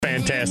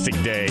fantastic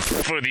day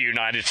for the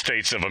United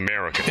States of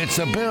America. It's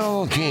a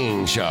Bill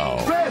King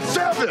Show. Red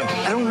 7!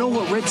 I don't know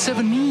what Red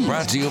 7 means.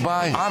 Brought to you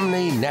by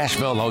Omni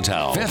Nashville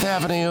Hotel, 5th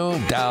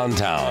Avenue,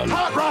 downtown.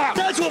 Hot rock!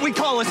 That's what we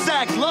call a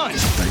sack lunch.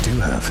 What I do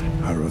have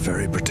are a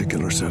very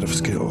particular set of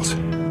skills.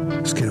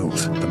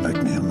 Skills that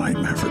make me a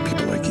nightmare for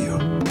people like you.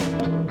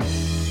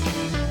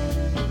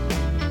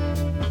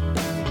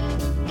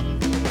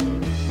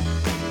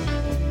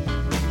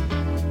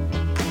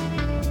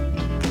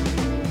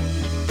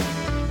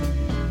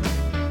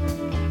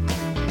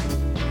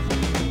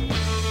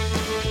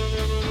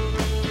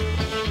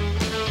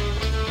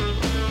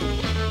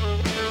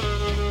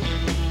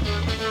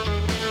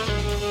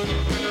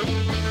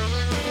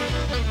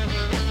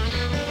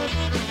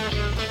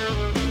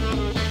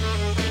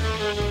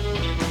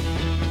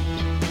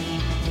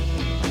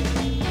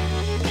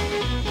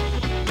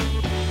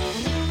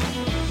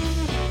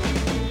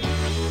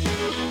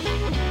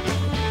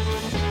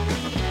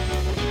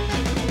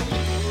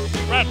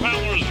 Brad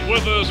Powers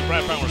with us,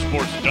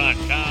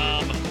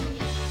 BradPowerSports.com.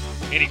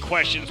 Any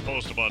questions,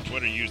 post them on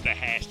Twitter. Use the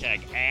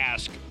hashtag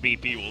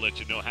AskBP. We'll let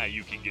you know how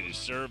you can get his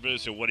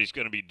service and what he's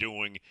going to be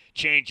doing,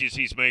 changes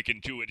he's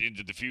making to it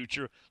into the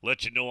future.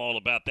 Let you know all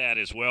about that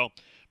as well.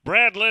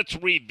 Brad, let's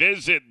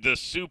revisit the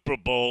Super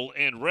Bowl.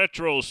 In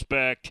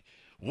retrospect,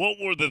 what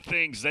were the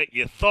things that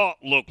you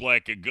thought looked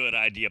like a good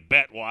idea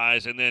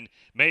bet-wise, and then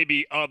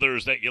maybe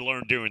others that you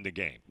learned during the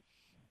game?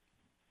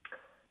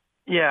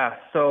 Yeah,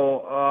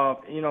 so,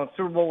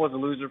 Super Bowl was a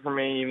loser for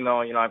me, even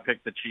though, I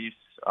picked the Chiefs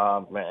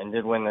and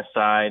did win the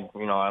side.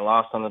 I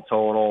lost on the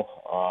total.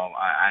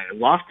 I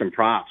lost in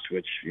props,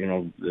 which,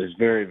 is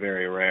very,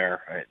 very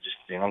rare. It just,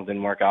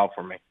 didn't work out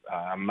for me.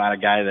 I'm not a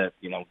guy that,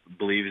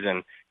 believes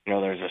in,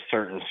 there's a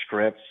certain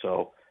script.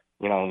 So,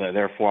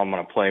 therefore I'm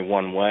going to play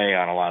one way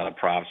on a lot of the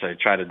props. I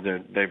try to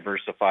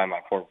diversify my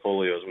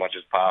portfolio as much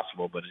as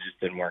possible, but it just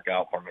didn't work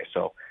out for me.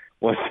 So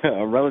was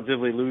a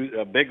relatively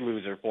a big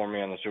loser for me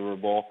on the Super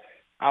Bowl.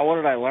 What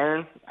did I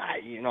learn?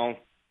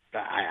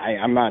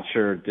 I'm not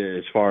sure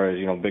as far as,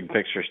 big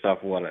picture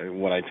stuff, what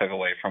I took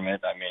away from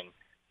it. I mean,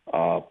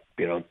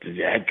 the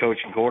head coach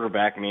and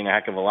quarterback mean a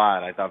heck of a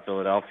lot. I thought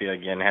Philadelphia,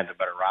 again, had the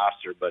better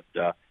roster, but,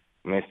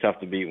 it's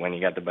tough to beat when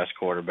you got the best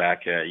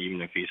quarterback,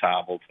 even if he's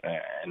hobbled,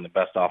 and the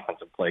best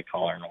offensive play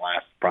caller in the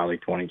last probably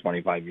 20,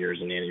 25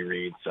 years in Andy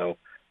Reid. So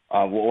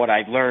what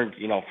I learned,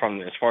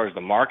 from as far as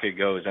the market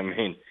goes, I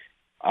mean,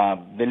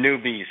 the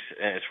newbies,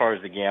 as far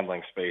as the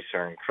gambling space,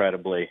 are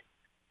incredibly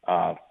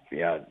I'm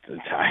going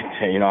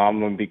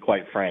to be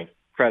quite frank,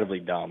 incredibly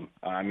dumb.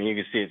 You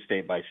can see it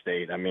state by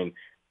state.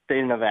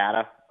 State of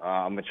Nevada,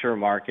 mature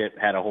market,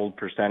 had a hold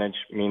percentage.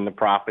 The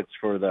profits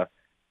for the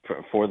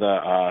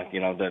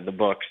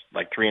books,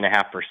 like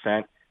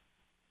 3.5%.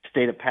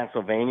 State of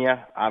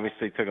Pennsylvania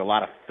obviously took a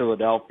lot of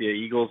Philadelphia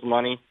Eagles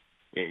money.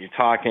 You're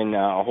talking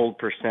a hold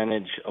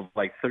percentage of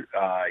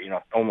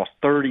almost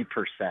 30%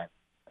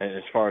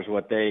 as far as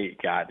what they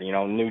got.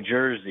 New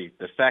Jersey,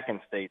 the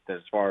second state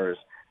as far as,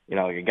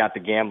 you got the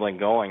gambling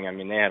going.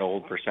 They had a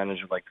hold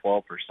percentage of like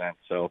 12%.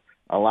 So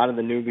a lot of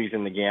the newbies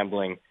in the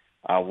gambling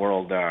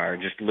world are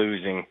just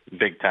losing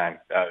big time,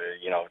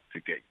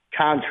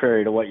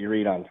 contrary to what you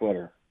read on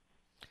Twitter.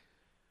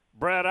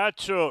 Brad, I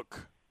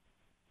took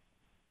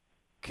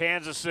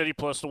Kansas City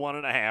plus the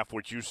 1.5,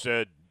 which you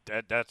said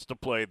that's the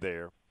play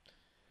there.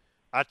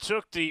 I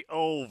took the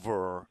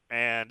over,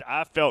 and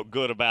I felt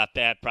good about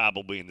that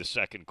probably in the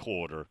second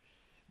quarter.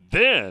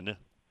 Then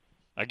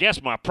I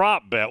guess my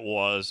prop bet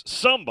was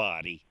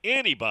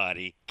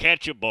anybody,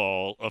 catch a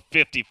ball of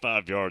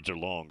 55 yards or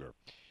longer,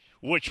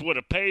 which would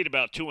have paid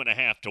about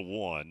 2.5 to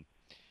 1.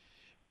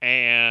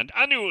 And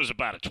I knew it was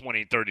about a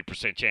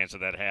 20-30% chance of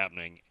that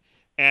happening,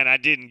 and I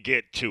didn't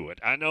get to it.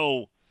 I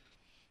know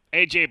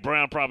A.J.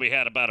 Brown probably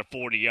had about a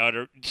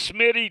 40-yarder.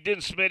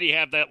 Didn't Smitty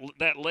have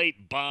that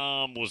late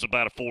bomb was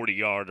about a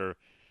 40-yarder?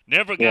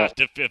 Never got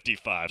to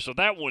 55, so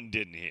that one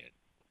didn't hit.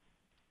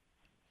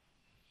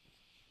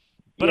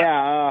 But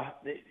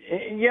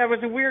it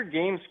was a weird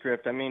game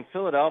script.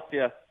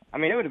 Philadelphia,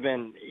 it would have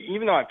been,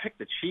 even though I picked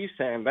the Chiefs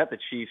and bet the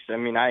Chiefs,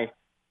 I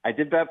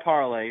did bet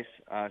parlays,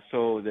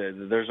 so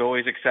there's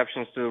always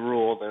exceptions to the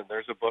rule.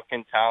 There's a book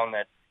in town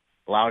that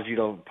allows you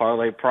to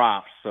parlay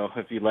props. So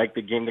if you like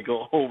the game to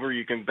go over,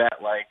 you can bet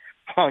like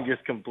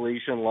longest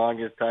completion,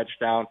 longest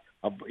touchdown,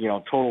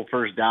 total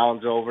first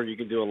downs over. You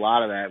can do a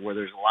lot of that where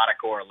there's a lot of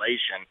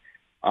correlation.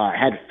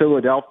 Had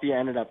Philadelphia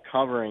ended up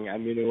covering,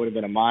 it would have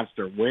been a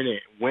monster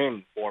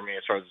win for me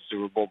as far as the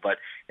Super Bowl. But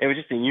it was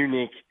just a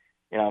unique,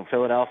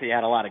 Philadelphia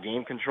had a lot of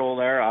game control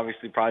there.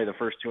 Obviously, probably the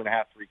first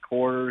 2.5, 3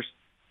 quarters.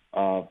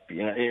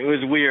 It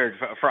was weird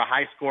for a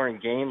high-scoring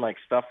game, like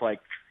stuff like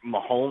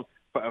Mahomes.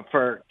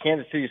 For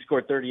Kansas City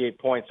scored 38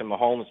 points, and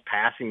Mahomes'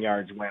 passing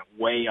yards went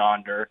way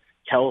under.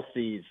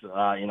 Kelsey's,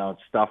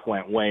 stuff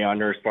went way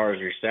under as far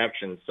as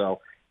receptions. So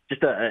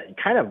just a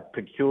kind of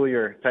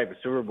peculiar type of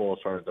Super Bowl as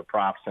far as the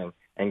props and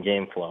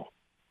game flow.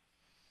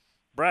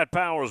 Brad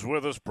Powers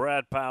with us,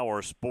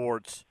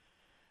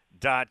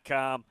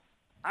 BradPowerSports.com.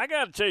 I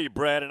got to tell you,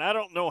 Brad, and I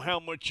don't know how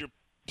much you're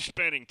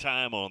spending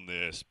time on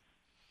this,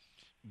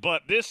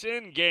 But this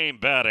in-game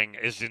betting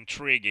is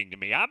intriguing to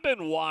me. I've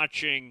been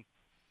watching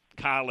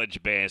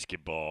college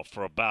basketball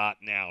for about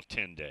now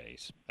 10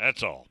 days.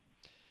 That's all.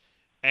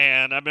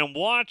 And I've been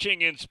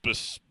watching in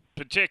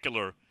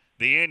particular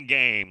the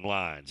in-game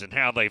lines and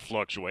how they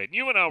fluctuate. And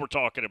you and I were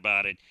talking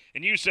about it,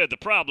 and you said the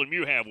problem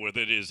you have with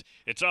it is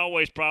it's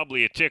always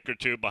probably a tick or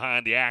two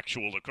behind the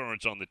actual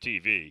occurrence on the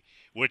TV,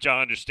 which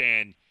I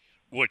understand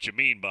what you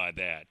mean by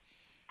that.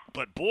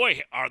 But,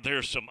 boy, are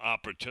there some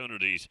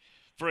opportunities.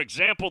 For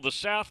example, the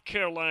South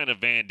Carolina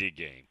Vandy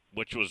game,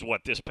 which was,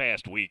 this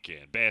past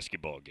weekend,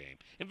 basketball game.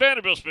 And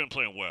Vanderbilt's been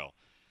playing well.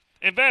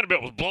 And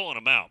Vanderbilt was blowing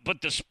them out.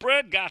 But the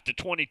spread got to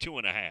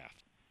 22.5.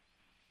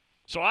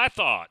 So I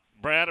thought,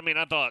 Brad,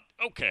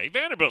 okay,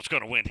 Vanderbilt's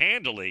going to win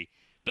handily,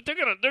 but they're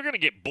going to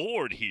get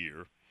bored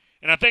here.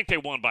 And I think they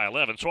won by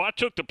 11. So I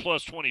took the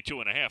plus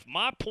 22.5.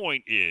 My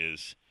point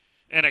is,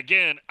 and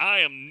again, I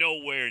am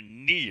nowhere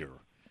near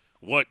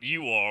what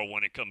you are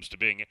when it comes to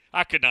being –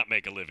 I could not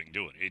make a living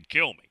doing it. It'd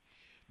kill me.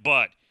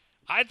 But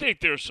I think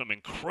there's some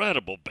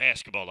incredible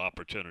basketball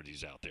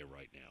opportunities out there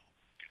right now.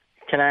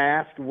 Can I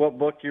ask what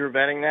book you were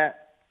betting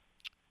that?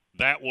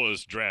 That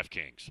was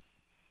DraftKings.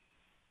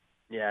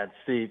 Yeah,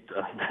 see,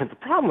 the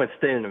problem with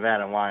state of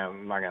Nevada and why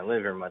I'm not going to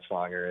live here much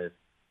longer is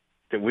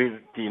that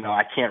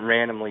I can't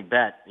randomly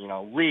bet,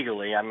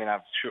 legally. I mean,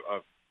 of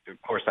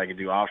course I could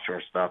do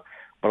offshore stuff,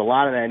 but a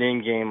lot of that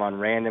in-game on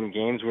random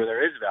games where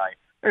there is value,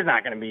 there's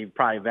not going to be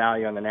probably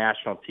value on the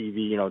national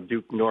TV,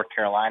 Duke, North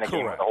Carolina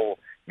game or the whole,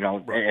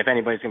 if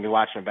anybody's going to be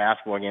watching a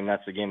basketball game,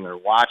 that's the game they're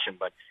watching.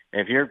 But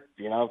if you're,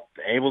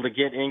 able to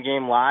get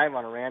in-game live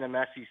on a random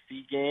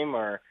SEC game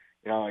or,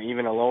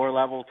 even a lower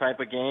level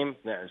type of game,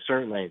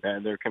 certainly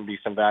there can be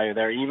some value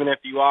there, even if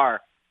you are,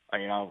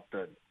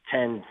 the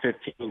 10,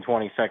 15,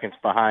 20 seconds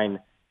behind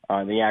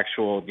the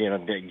actual,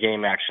 the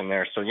game action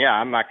there. So, yeah,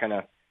 I'm not going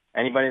to –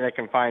 anybody that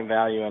can find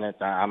value in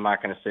it, I'm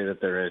not going to say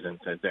that there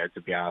isn't,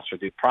 to be honest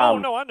with you.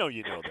 Problem, no, I know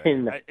you know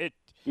that.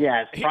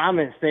 Problem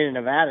in the state of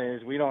Nevada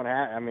is we don't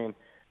have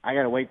 – I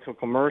got to wait till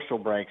commercial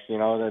breaks,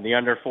 the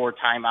under 4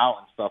 timeout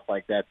and stuff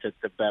like that to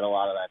bet a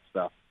lot of that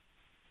stuff.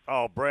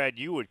 Oh, Brad,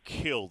 you would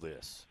kill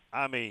this.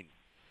 I mean,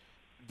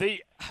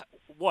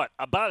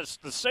 about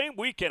the same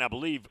weekend, I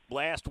believe,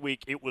 last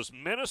week, it was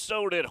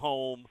Minnesota at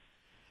home,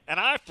 and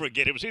I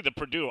forget, it was either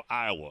Purdue or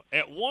Iowa.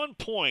 At one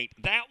point,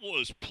 that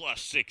was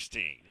plus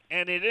 16,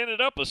 and it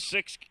ended up a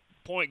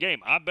 6-point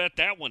game. I bet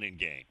that one in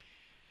game.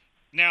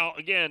 Now,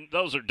 again,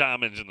 those are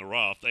diamonds in the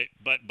rough,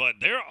 but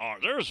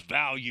there's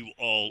value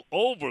all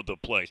over the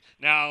place.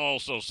 Now, I'll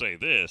also say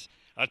this.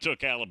 I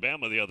took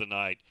Alabama the other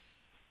night,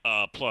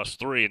 plus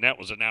 3, and that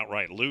was an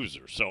outright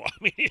loser. So, I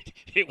mean,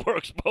 it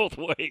works both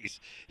ways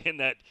in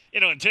that,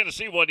 and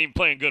Tennessee wasn't even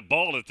playing good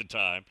ball at the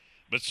time,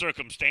 but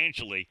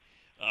circumstantially,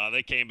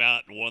 they came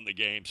out and won the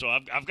game. So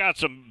I've got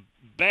some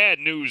bad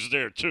news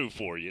there, too,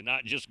 for you,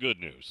 not just good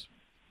news.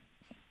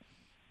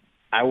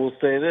 I will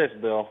say this,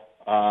 Bill.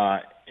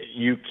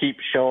 You keep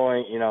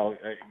showing,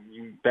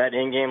 you bet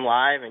in-game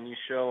live and you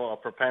show a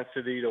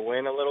propensity to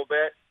win a little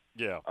bit.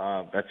 Yeah.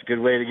 That's a good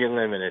way to get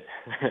limited.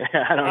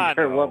 I don't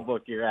care what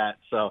book you're at.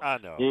 So I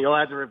know. You'll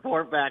have to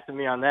report back to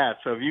me on that.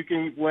 So if you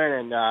keep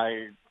winning,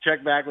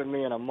 check back with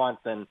me in a month,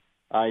 and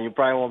you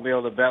probably won't be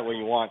able to bet what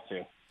you want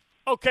to.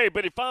 Okay,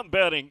 but if I'm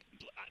betting,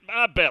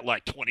 I bet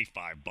like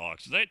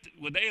 $25.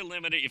 Would they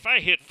eliminate? If I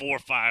hit 4 or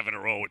 5 in a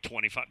row at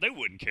 25, they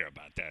wouldn't care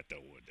about that,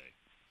 though, would they?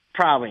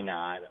 Probably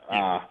not.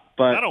 Yeah.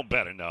 But I don't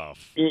bet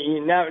enough.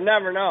 You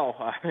never know.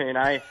 I mean,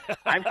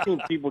 I've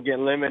seen people get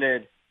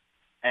limited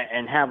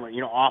and have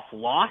off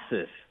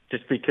losses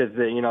just because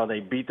they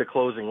beat the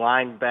closing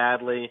line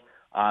badly.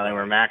 They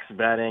were max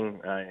betting,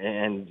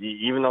 and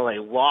even though they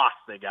lost,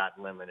 they got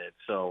limited.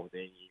 So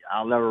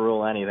I'll never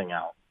rule anything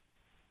out.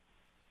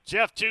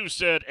 Jeff, too,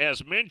 said,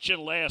 as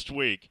mentioned last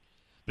week,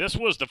 this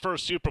was the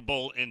first Super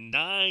Bowl in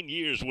 9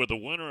 years where the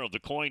winner of the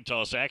coin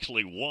toss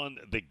actually won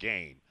the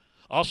game.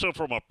 Also,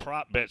 from a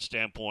prop bet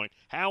standpoint,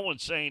 how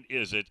insane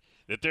is it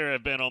that there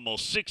have been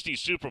almost 60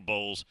 Super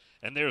Bowls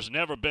and there's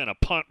never been a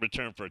punt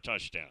return for a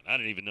touchdown? I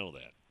didn't even know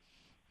that.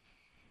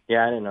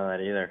 Yeah, I didn't know that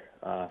either.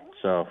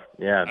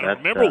 Yeah. I don't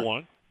remember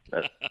one.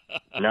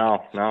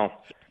 No.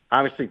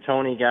 Obviously,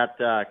 Tony got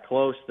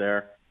close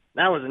there.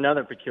 That was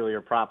another peculiar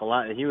prop.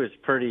 He was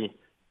pretty,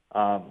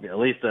 at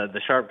least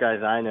the sharp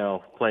guys I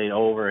know, played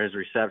over his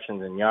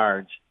receptions and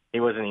yards.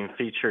 He wasn't even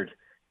featured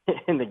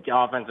in the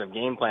offensive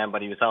game plan,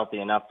 but he was healthy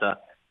enough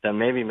to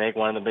maybe make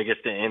one of the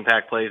biggest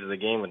impact plays of the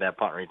game with that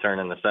punt return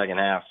in the second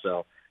half.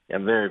 So, yeah,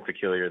 very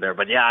peculiar there.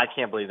 But, yeah, I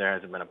can't believe there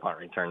hasn't been a punt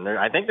return.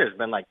 I think there's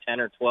been like 10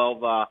 or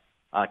 12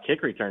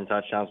 kick return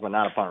touchdowns, but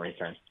not a punt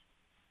return.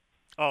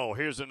 Oh,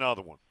 here's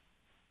another one.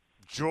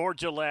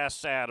 Georgia last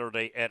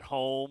Saturday at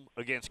home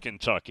against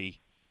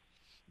Kentucky.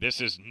 This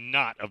is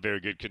not a very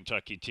good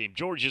Kentucky team.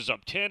 Georgia's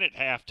up 10 at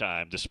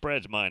halftime. The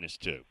spread's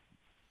 -2.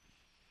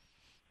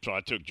 So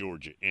I took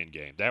Georgia in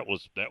game. That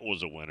was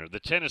a winner.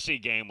 The Tennessee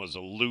game was a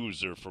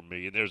loser for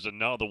me. And there's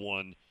another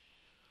one.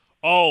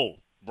 Oh,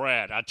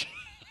 Brad,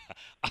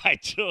 I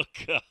took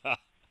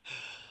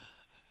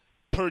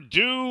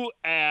Purdue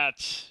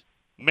at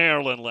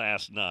Maryland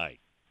last night.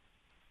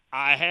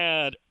 I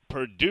had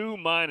Purdue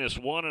minus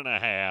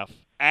 1.5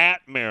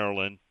 at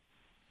Maryland,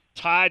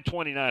 tied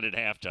 29 at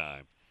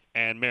halftime,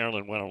 and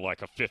Maryland went on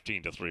like a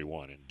 15-3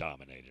 one and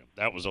dominated them.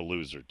 That was a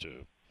loser,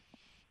 too.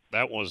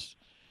 That was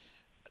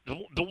the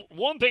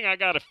one thing I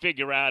got to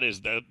figure out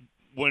is that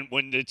when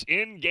it's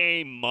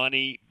in-game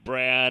money,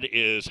 Brad,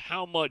 is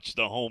how much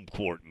the home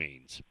court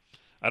means.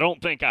 I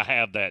don't think I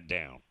have that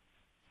down.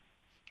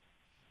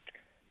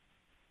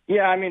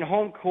 Yeah, I mean,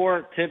 home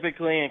court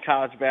typically in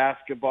college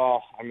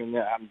basketball, I mean,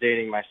 I'm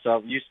dating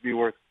myself, used to be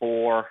worth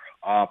 4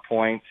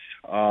 points.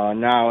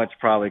 Now it's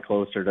probably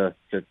closer to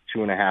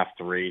 2.5,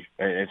 3.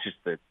 It's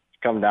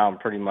come down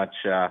pretty much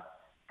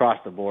across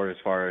the board as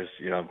far as,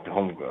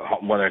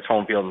 whether it's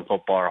home field in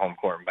football or home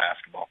court in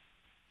basketball.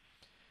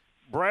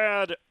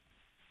 Brad,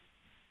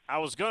 I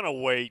was going to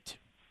wait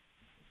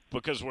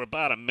because we're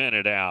about a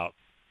minute out.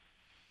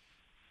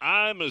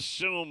 I'm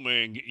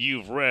assuming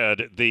you've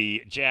read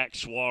the Jack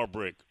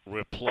Swarbrick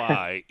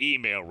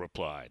email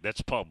reply.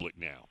 That's public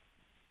now.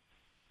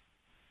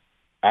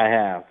 I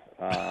have.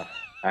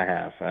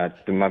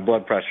 My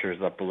blood pressure is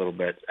up a little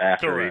bit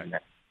after reading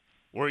that.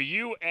 Were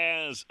you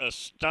as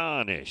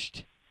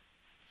astonished,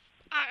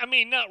 I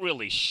mean, not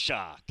really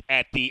shocked,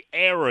 at the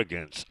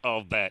arrogance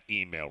of that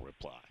email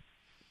reply?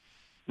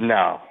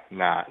 No,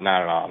 not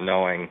at all.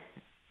 Knowing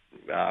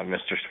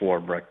Mr.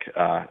 Swarbrick,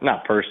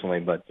 not personally,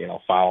 but,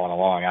 following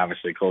along,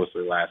 obviously,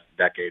 closely last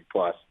decade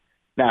plus.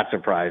 Not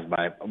surprised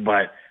by it.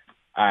 But,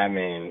 I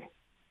mean,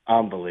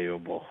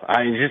 unbelievable.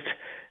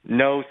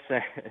 No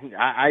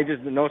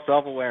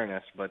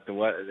self-awareness, but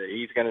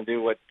he's going to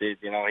do what, he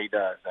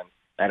does. And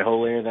that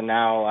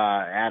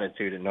holier-than-thou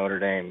attitude at Notre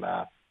Dame,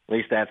 at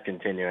least that's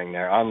continuing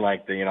there,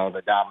 unlike the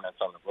dominance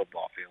on the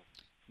football field.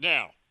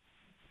 Now,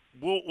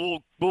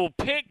 we'll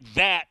pick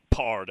that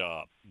part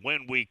up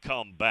when we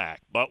come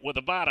back. But with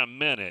about a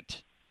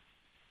minute,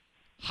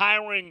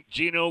 hiring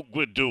Gino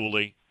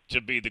Guidugli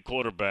to be the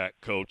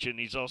quarterback coach, and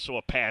he's also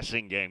a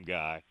passing game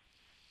guy,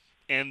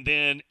 and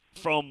then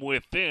from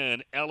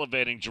within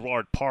elevating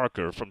Gerard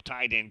Parker from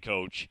tight end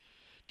coach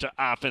to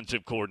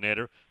offensive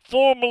coordinator,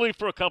 formerly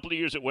for a couple of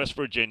years at West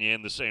Virginia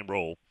in the same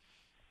role.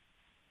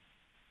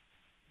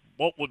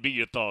 What would be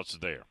your thoughts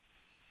there?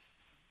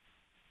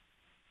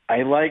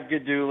 I like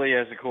Guidugli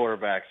as a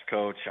quarterback's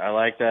coach. I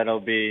like that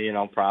he'll be,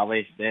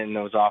 probably in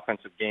those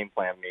offensive game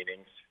plan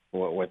meetings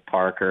with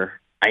Parker.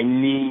 I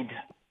need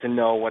to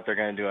know what they're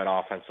going to do at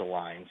offensive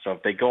line. So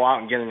if they go out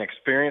and get an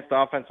experienced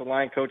offensive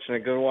line coach and a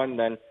good one,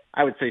 then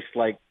I would say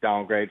slight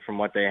downgrade from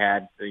what they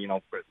had,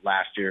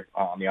 last year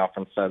on the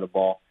offensive side of the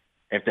ball.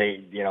 If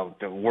they,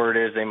 the word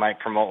is they might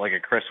promote like a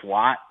Chris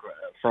Watt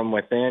from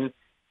within,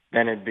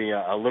 then it'd be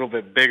a little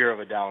bit bigger of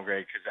a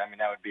downgrade because,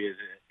 that would be as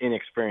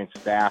inexperienced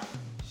staff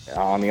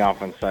on the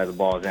offense side of the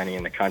ball as any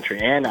in the country.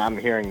 And I'm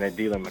hearing that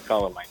Dylan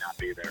McCullough might not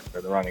be there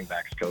for the running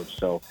backs coach.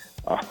 So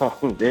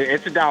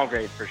it's a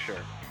downgrade for sure.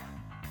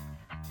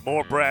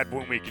 More Brad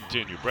when we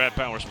continue.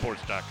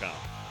 BradPowerSports.com,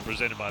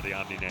 presented by the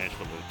Omni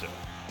Nashville Hotel.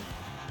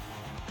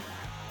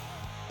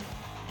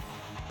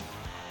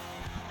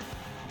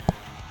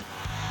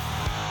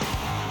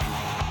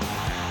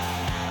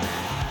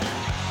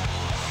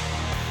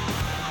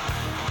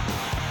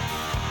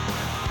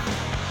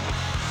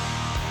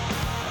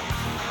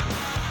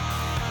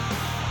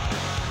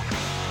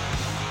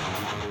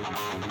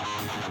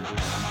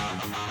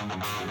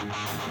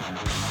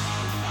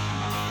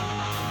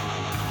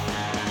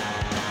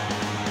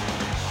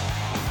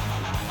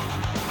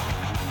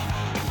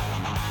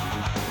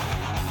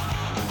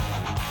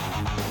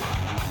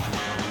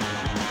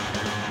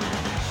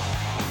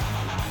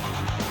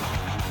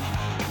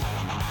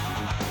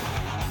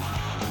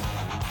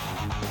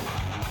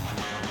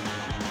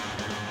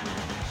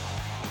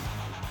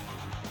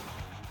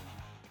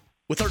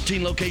 With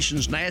 13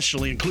 locations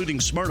nationally,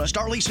 including Smyrna,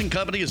 Star Leasing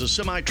Company is a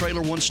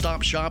semi-trailer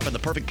one-stop shop and the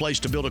perfect place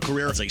to build a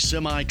career as a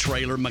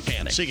semi-trailer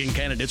mechanic. Seeking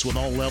candidates with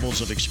all levels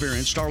of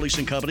experience, Star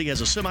Leasing Company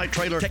has a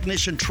semi-trailer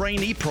technician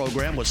trainee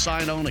program with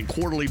sign-on and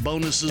quarterly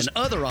bonuses and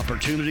other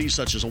opportunities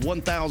such as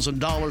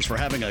 $1,000 for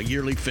having a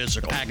yearly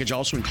physical. The package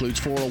also includes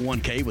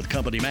 401k with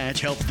company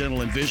match, health,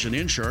 dental, and vision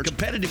insurance,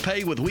 competitive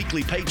pay with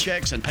weekly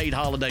paychecks, and paid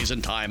holidays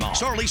and time off.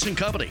 Star Leasing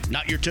Company,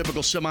 not your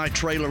typical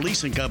semi-trailer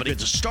leasing company.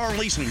 Visit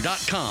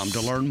starleasing.com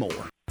to learn more.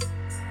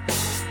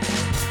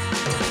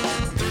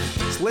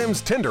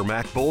 Slim's Tender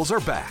Mac Bowls are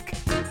back.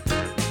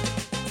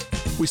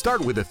 We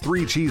start with a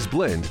 3-cheese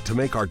blend to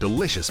make our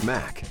delicious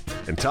mac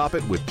and top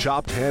it with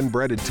chopped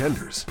hand-breaded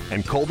tenders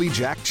and Colby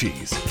Jack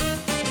cheese.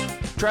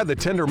 Try the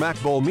Tender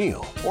Mac Bowl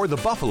meal or the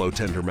Buffalo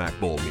Tender Mac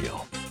Bowl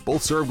meal,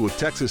 both served with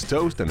Texas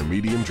toast and a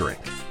medium drink.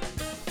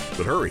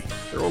 But hurry,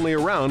 they're only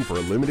around for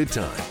a limited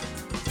time.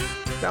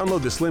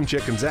 Download the Slim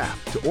Chickens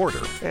app to order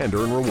and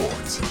earn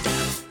rewards.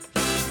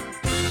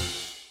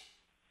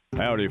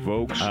 Howdy,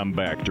 folks. I'm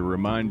back to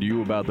remind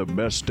you about the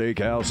best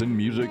steakhouse in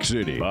Music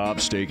City,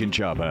 Bob's Steak and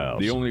Chop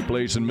House. The only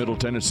place in Middle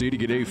Tennessee to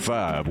get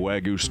A5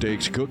 Wagyu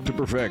steaks cooked to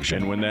perfection.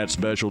 And when that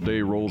special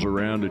day rolls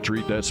around to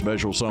treat that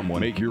special someone,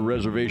 make your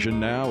reservation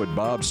now at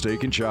Bob's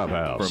Steak and Chop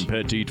House. From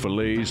petite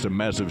fillets to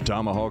massive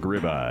tomahawk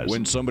ribeyes.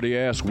 When somebody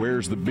asks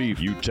where's the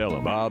beef, you tell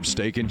them Bob's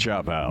Steak and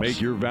Chop House.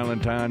 Make your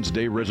Valentine's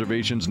Day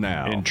reservations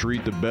now and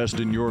treat the best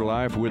in your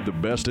life with the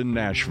best in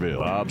Nashville.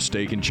 Bob's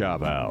Steak and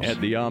Chop House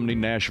at the Omni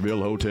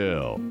Nashville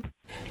Hotel.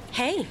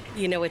 Hey,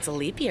 you know it's a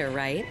leap year,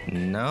 right?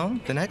 No,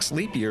 the next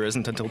leap year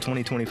isn't until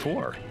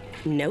 2024.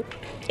 Nope,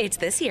 it's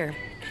this year.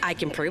 I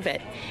can prove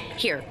it.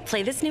 Here,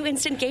 play this new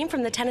instant game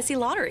from the Tennessee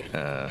Lottery.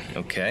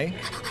 Okay.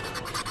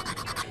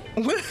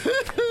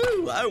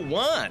 Woohoo! I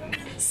won!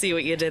 See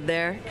what you did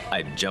there?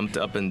 I jumped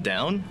up and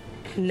down?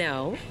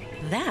 No,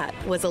 that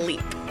was a leap.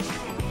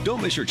 Don't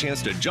miss your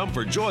chance to jump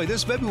for joy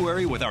this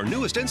February with our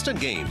newest instant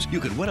games. You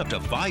could win up to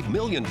 $5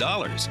 million.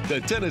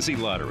 The Tennessee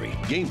Lottery.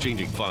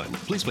 Game-changing fun.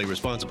 Please play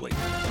responsibly.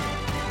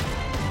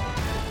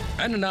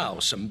 And now,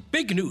 some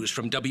big news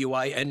from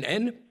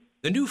WINN.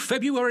 The new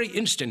February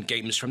instant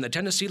games from the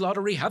Tennessee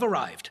Lottery have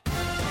arrived.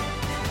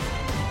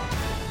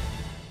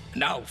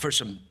 Now, for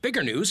some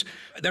bigger news,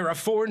 there are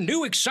 4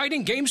 new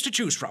exciting games to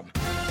choose from.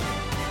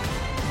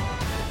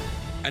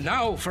 And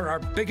now, for our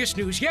biggest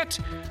news yet,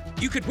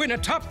 you could win a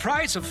top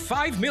prize of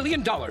 $5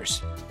 million.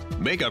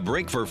 Make a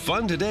break for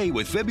fun today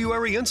with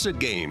February instant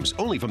games,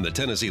 only from the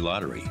Tennessee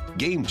Lottery.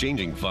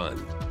 Game-changing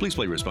fun. Please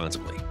play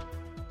responsibly.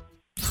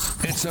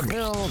 It's a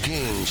Bill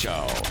King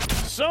Show.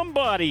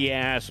 Somebody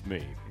asked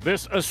me,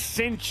 this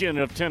ascension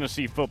of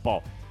Tennessee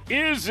football,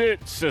 is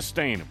it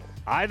sustainable?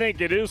 I think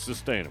it is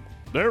sustainable.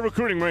 Their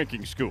recruiting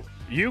ranking school.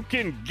 You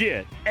can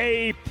get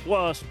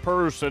A-plus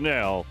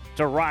personnel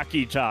to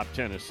Rocky Top,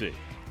 Tennessee.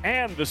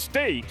 And the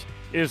state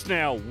is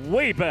now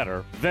way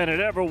better than it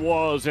ever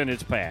was in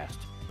its past,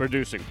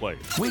 producing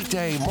players.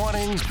 Weekday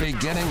mornings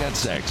beginning at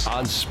 6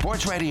 on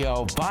Sports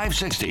Radio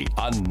 560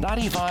 on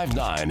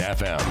 95.9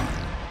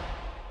 FM.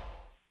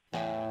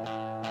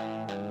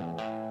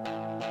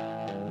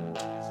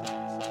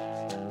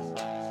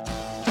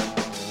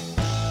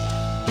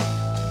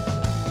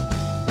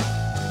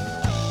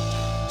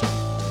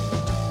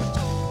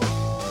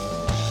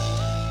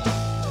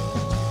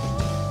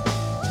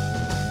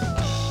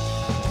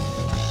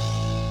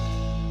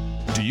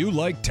 Do you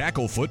like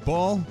tackle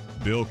football?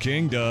 Bill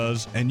King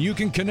does, and you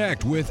can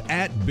connect with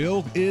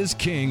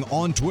 @BillIsKing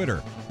on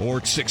Twitter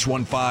or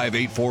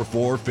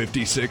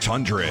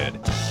 615-844-5600.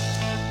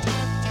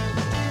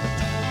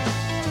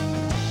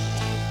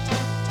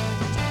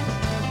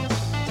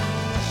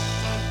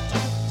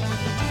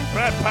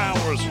 Brad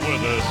Powers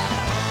with us.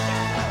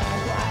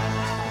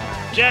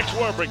 Jack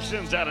Swarbrick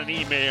sends out an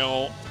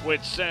email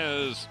which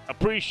says,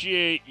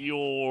 appreciate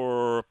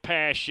your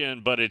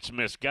passion, but it's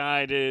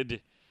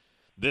misguided.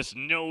 This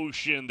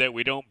notion that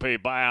we don't pay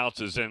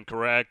buyouts is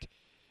incorrect.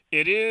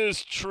 It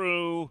is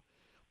true,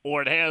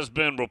 or it has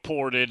been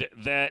reported,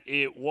 that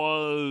it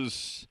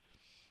was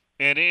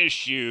an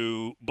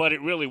issue, but it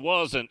really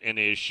wasn't an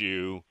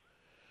issue.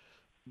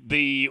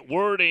 The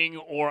wording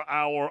or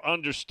our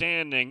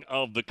understanding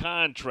of the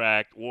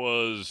contract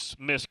was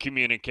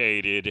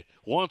miscommunicated.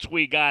 Once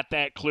we got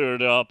that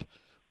cleared up,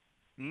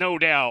 no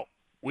doubt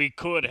we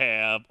could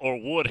have or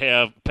would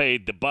have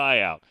paid the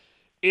buyout.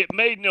 It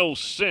made no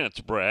sense,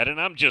 Brad, and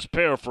I'm just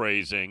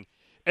paraphrasing.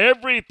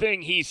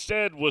 Everything he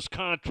said was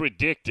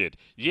contradicted.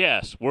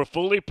 Yes, we're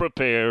fully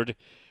prepared.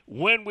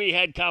 When we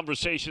had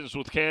conversations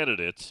with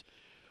candidates,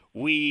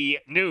 we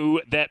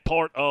knew that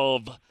part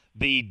of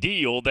the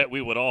deal that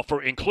we would offer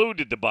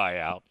included the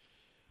buyout.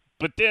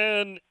 But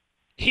then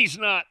he's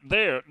not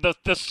there.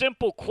 The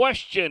simple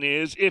question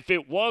is, if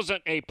it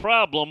wasn't a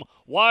problem,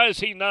 why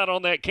is he not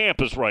on that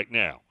campus right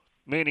now?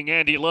 Meaning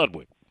Andy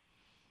Ludwig.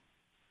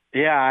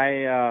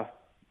 Yeah,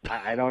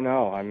 I don't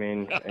know. I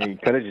mean, he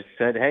could have just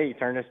said, hey,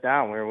 turn us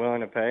down. We're willing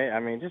to pay. I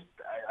mean, just,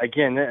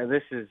 again,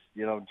 this is,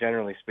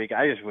 generally speaking,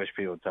 I just wish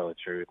people would tell the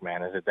truth,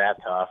 man. Is it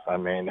that tough? I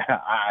mean,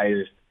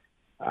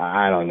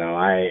 I don't know.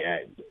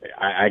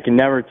 I can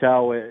never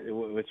tell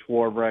with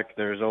Swarbrick.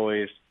 There's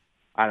always,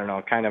 I don't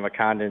know, kind of a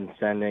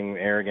condescending,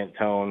 arrogant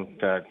tone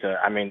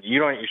I mean,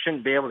 you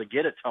shouldn't be able to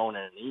get a tone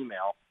in an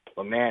email,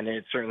 but man,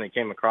 it certainly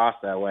came across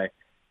that way.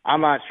 I'm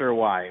not sure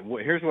why.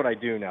 Here's what I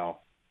do know.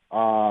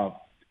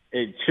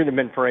 It should have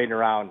been parading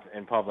around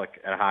in public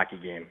at a hockey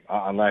game,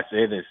 unless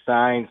it is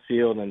signed,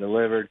 sealed, and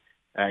delivered.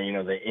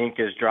 The ink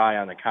is dry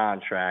on the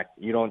contract.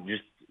 You don't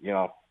just, you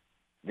want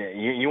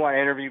to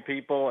interview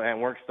people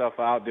and work stuff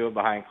out, do it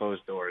behind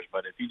closed doors.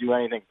 But if you do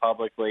anything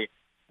publicly,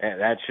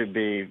 that should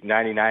be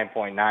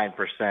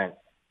 99.9%,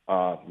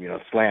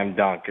 slam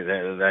dunk.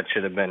 That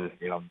should have been,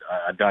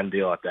 a done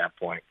deal at that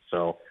point.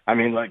 So, I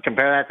mean,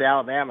 compare that to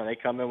Alabama. They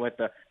come in with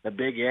the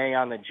big A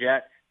on the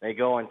jet. They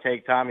go and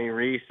take Tommy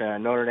Reese, a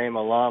Notre Dame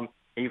alum.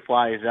 He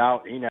flies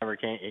out. He never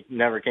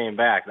came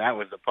back. That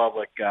was the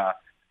public.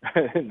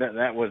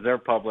 That was their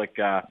public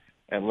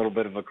a little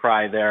bit of a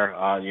cry there.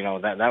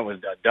 That was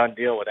a done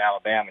deal with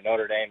Alabama.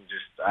 Notre Dame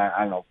just,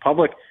 I don't know,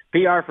 public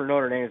PR for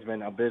Notre Dame has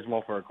been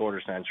abysmal for a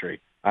quarter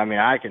century. I mean,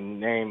 I can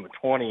name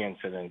 20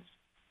 incidents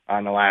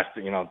on the last,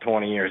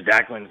 20 years.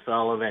 Declan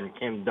Sullivan,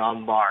 Kim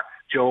Dunbar,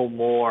 Joe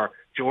Moore,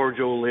 George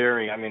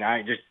O'Leary. I mean,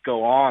 I just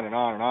go on and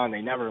on and on.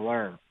 They never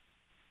learn.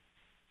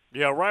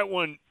 Yeah, right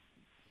when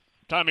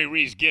Tommy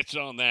Rees gets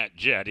on that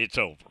jet, it's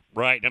over,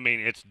 right? I mean,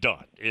 it's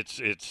done. It's.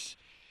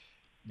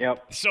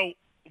 Yep. So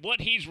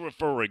what he's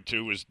referring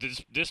to is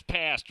this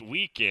past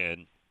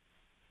weekend,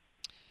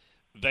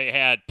 they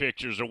had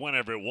pictures, or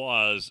whenever it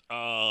was,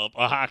 of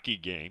a hockey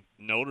game,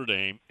 Notre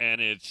Dame, and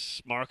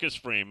it's Marcus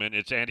Freeman,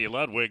 it's Andy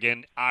Ludwig,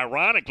 and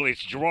ironically,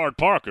 it's Gerard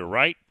Parker,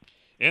 right?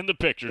 In the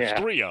pictures, yeah.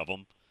 3 of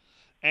them.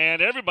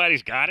 And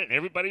everybody's got it, and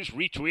everybody's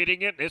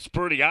retweeting it. It's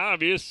pretty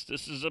obvious.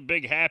 This is a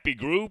big, happy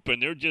group,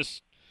 and they're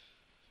just,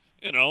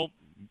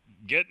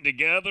 getting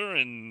together,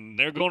 and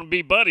they're going to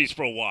be buddies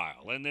for a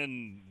while. And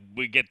then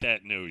we get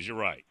that news. You're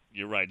right.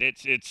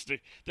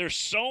 There's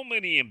so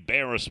many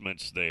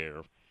embarrassments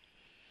there.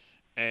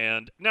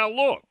 And now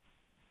look,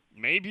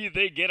 maybe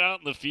they get out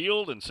in the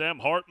field and Sam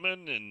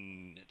Hartman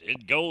and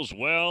it goes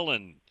well.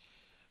 And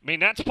I mean,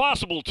 that's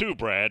possible too,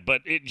 Brad,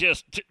 but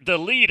the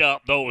lead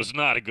up though is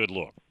not a good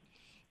look.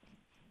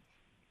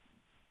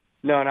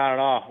 No, not at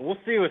all. We'll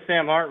see with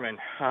Sam Hartman.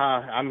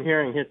 I'm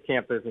hearing his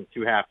camp isn't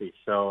too happy.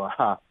 So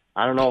I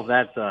don't know if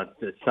that's a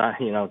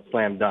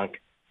slam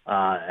dunk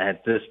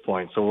at this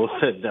point. So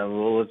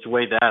let's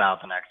wait that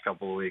out the next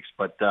couple of weeks.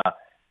 But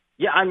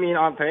yeah, I mean,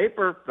 on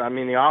paper,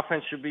 the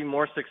offense should be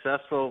more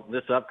successful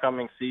this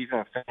upcoming season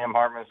if Sam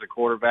Hartman's the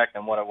quarterback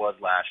than what it was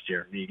last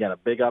year. You got a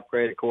big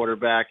upgraded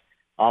quarterback.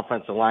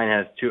 Offensive line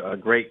has a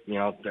great,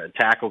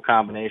 tackle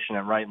combination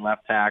at right and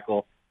left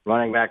tackle.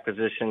 Running back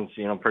positions,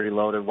 pretty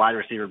loaded. Wide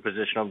receiver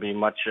position will be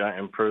much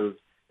improved,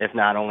 if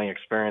not only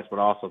experience but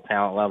also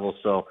talent level.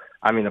 So,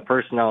 the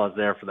personnel is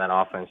there for that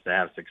offense to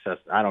have success.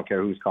 I don't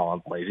care who's calling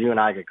plays. You and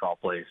I could call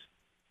plays.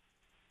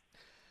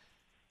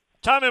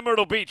 Tom in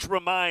Myrtle Beach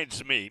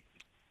reminds me,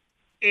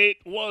 it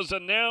was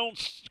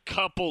announced a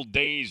couple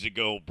days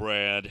ago,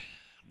 Brad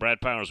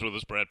Power's with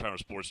us,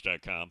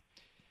 BradPowerSports.com,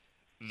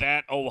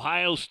 that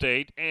Ohio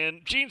State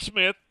and Gene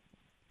Smith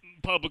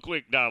publicly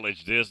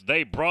acknowledged this.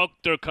 They broke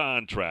their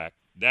contract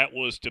that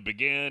was to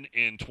begin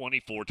in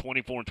 24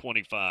 and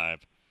 25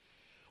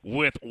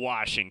 with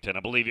Washington. I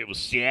believe it was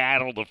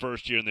Seattle the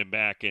first year and then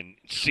back in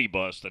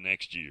C-Bus the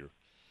next year.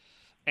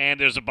 And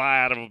there's a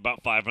buyout of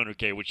about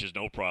 $500K, which is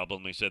no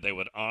problem. They said they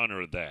would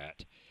honor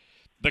that.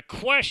 The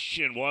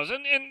question was,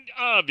 and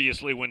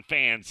obviously when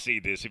fans see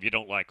this, if you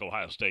don't like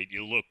Ohio State,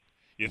 you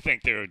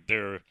think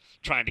they're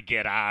trying to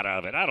get out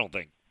of it. I don't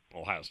think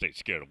Ohio State's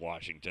scared of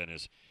Washington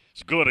as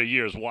good a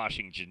year as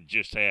Washington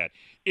just had.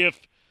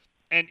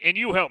 And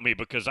you help me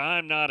because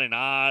I'm not an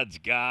odds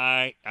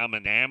guy. I'm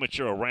an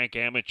amateur, a rank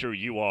amateur.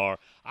 You are.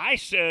 I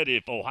said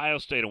if Ohio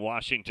State and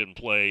Washington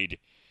played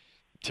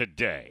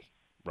today,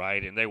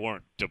 right, and they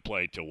weren't to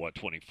play till,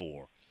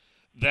 24,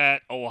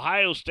 that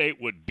Ohio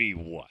State would be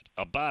what?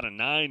 About a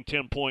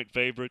 9-10 point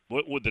favorite?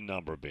 What would the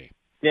number be?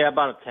 Yeah,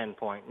 about a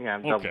 10-point. Yeah,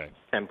 okay.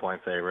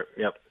 10-point favorite.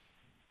 Yep.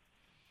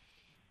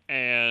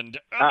 And,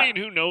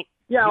 who knows?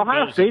 Yeah,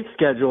 Ohio State's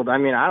scheduled. I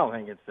don't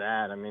think it's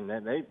that.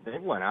 They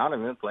went out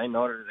and played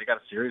They got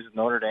a series with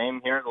Notre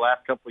Dame here in the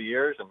last couple of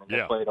years, and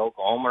they played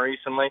Oklahoma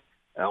recently,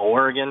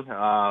 Oregon.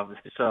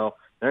 So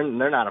they're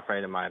not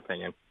afraid, in my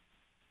opinion.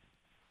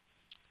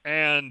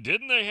 And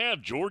didn't they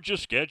have Georgia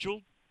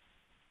scheduled?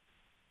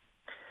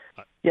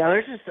 Yeah,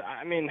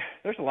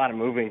 there's a lot of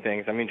moving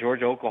things.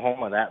 Georgia,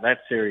 Oklahoma, that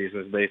series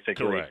was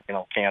basically,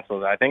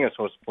 canceled. I think it's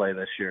supposed to play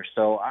this year.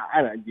 So,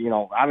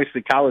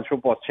 obviously college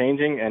football is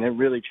changing, and it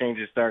really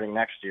changes starting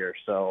next year.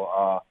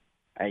 So,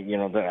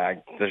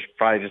 there's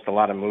probably just a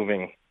lot of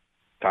moving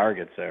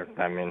targets there.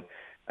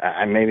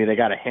 Maybe they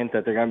got a hint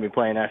that they're going to be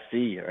playing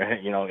SC,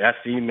 or,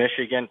 SC,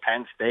 Michigan,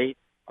 Penn State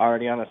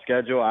already on the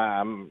schedule.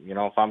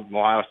 If I'm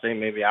Ohio State,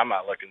 maybe I'm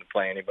not looking to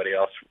play anybody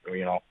else,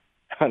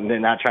 They're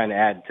not trying to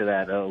add to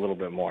that a little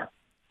bit more.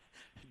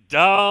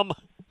 Dom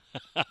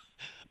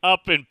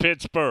up in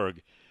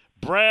Pittsburgh.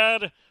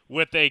 Brad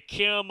with a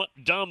Kim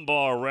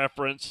Dunbar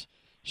reference.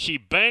 She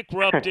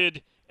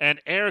bankrupted an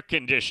air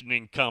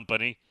conditioning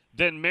company,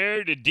 then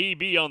married a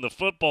DB on the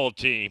football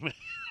team.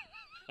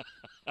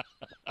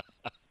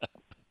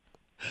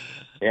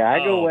 Yeah, I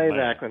go way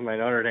back with my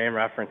Notre Dame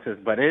references,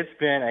 but it's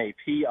been a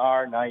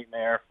PR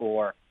nightmare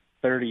for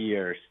 30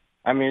 years.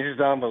 It's just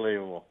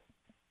unbelievable.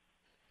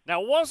 Now,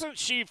 wasn't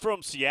she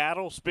from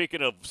Seattle?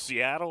 Speaking of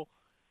Seattle,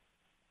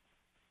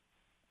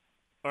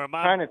 or am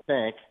I trying to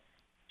think?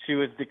 She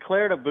was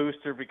declared a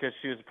booster because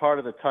she was part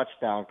of the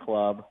touchdown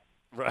club.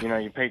 Right.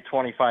 You paid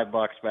 $25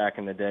 back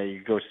in the day.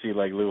 You go see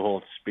Lou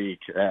Holtz speak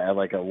at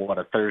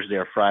a Thursday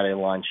or Friday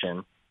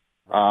luncheon.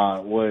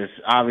 Was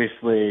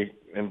obviously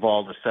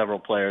involved with several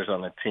players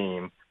on the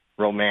team,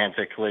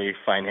 romantically,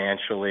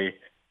 financially.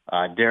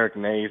 Derek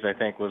Mays, I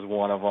think, was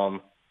one of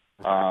them.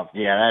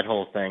 That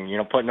whole thing,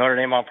 put Notre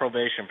Dame on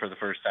probation for the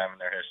first time in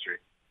their history.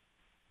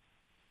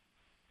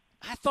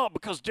 I thought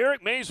because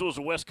Derek Mays was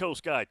a West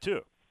Coast guy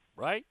too,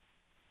 right?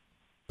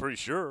 Pretty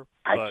sure.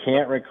 I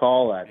can't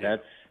recall that. Yeah.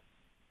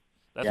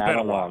 That's been I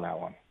don't a know while. on that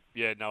one.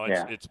 Yeah, no,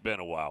 it's been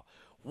a while.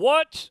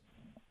 What,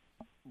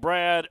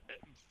 Brad,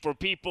 for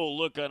people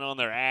looking on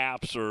their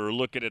apps or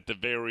looking at the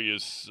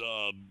various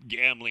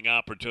gambling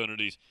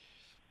opportunities,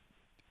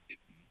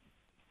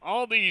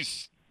 all the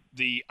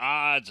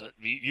odds,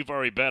 you've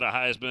already bet a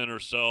Heisman or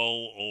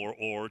so,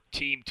 or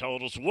team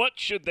totals, what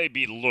should they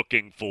be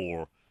looking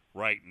for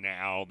right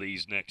now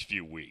these next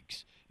few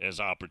weeks as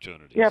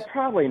opportunities? Yeah,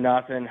 probably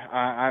nothing.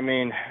 I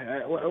mean,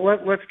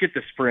 let's get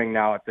to spring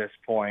now at this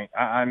point.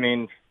 I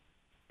mean,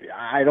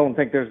 I don't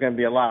think there's going to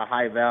be a lot of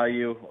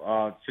high-value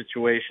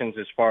situations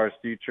as far as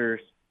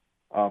futures.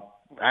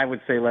 I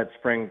would say let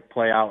spring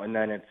play out, and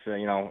then it's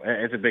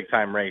a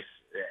big-time race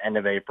end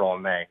of April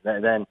and May.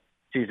 Then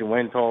season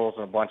win totals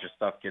and a bunch of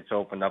stuff gets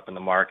opened up in the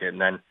market, and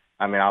then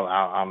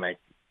I'll make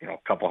a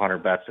couple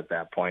hundred bets at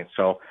that point.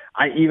 So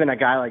even a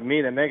guy like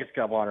me that makes a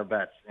couple hundred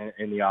bets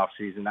in the off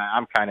season,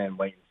 I'm kind of in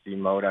wait and see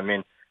mode. I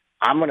mean,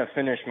 I'm going to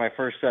finish my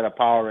first set of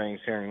power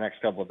ratings here in the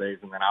next couple of days,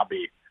 and then I'll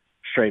be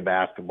straight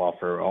basketball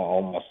for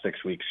almost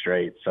 6 weeks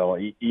straight. So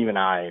even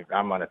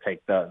I'm going to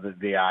take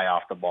the eye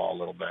off the ball a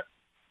little bit.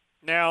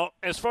 Now,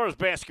 as far as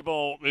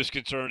basketball is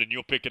concerned, and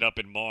you'll pick it up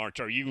in March,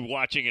 are you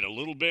watching it a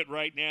little bit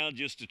right now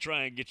just to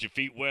try and get your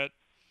feet wet?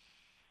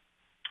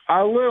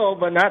 A little,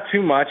 but not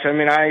too much. I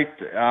mean, I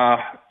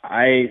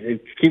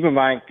keep in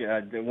mind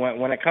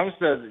when it comes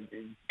to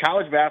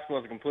college basketball,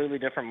 is a completely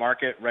different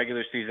market.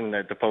 Regular season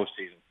to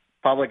postseason,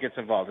 public gets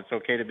involved. It's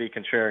okay to be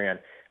contrarian.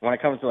 When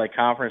it comes to like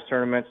conference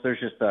tournaments, there's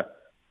just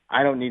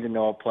I don't need to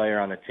know a player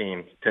on the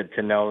team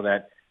to know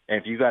that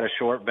if you got a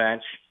short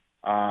bench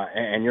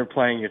and you're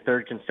playing your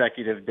third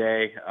consecutive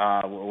day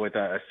with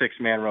a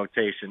 6-man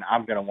rotation,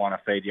 I'm going to want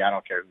to fade you. I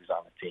don't care who's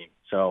on the team.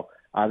 So.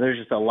 There's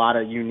just a lot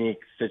of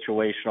unique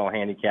situational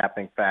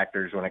handicapping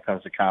factors when it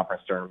comes to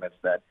conference tournaments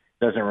that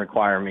doesn't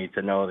require me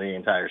to know the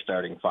entire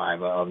starting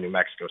five of New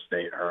Mexico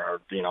State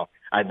or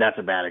that's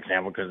a bad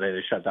example because they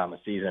shut down the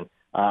season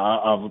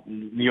of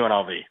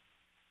UNLV.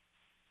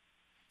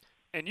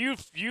 And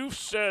you've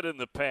said in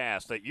the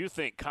past that you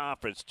think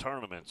conference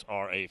tournaments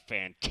are a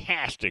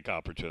fantastic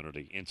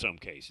opportunity in some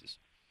cases.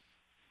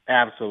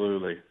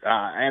 Absolutely.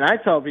 And I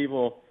tell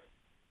people,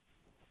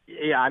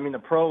 yeah, I mean, the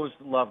pros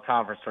love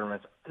conference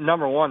tournaments.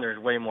 Number one, there's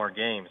way more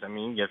games. I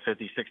mean, you get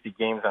 50, 60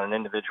 games on an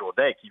individual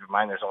day. Keep in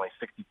mind there's only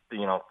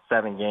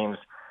 7 games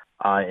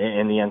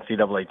in the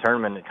NCAA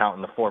tournament,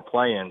 counting the 4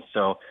 play-ins.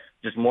 So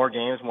just more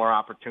games, more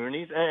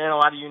opportunities, and a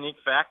lot of unique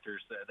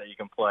factors that you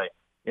can play.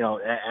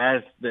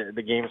 As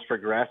the games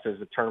progress, as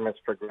the tournaments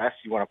progress,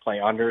 you want to play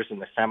unders in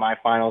the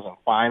semifinals and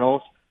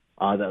finals.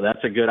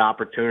 That's a good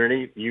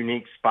opportunity.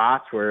 Unique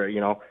spots where,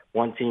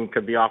 one team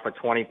could be off a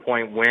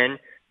 20-point win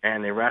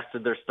and they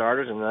rested their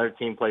starters, and another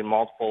team played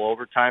multiple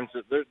overtimes.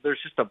 There's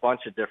just a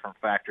bunch of different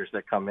factors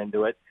that come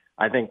into it.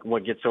 I think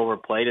what gets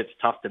overplayed, it's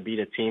tough to beat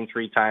a team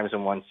 3 times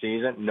in one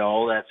season.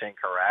 No, that's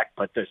incorrect,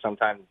 but there's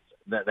sometimes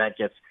that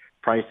gets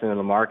priced into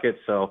the market.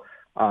 So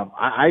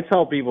I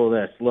tell people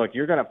this, look,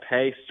 you're going to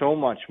pay so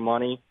much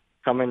money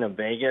coming to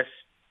Vegas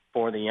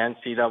for the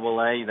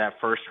NCAA, that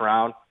first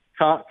round.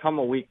 Come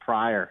a week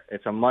prior.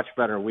 It's a much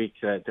better week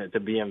to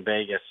be in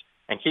Vegas.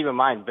 And keep in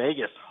mind,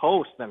 Vegas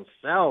hosts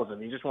themselves.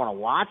 If you just want to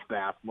watch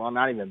basketball,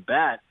 not even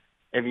bet,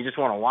 if you just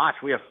want to watch,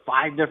 we have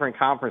 5 different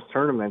conference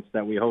tournaments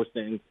that we host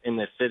in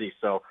this city.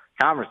 So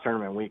conference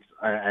tournament weeks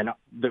are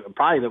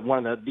probably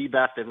one of the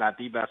best, if not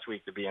the best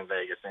week to be in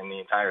Vegas in the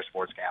entire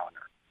sports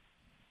calendar.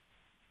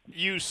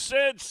 You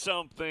said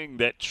something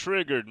that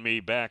triggered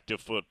me back to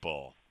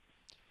football.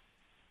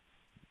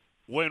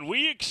 When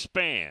we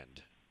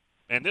expand,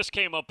 and this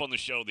came up on the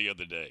show the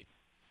other day,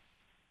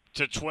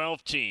 to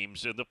 12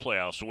 teams in the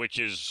playoffs, which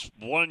is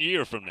 1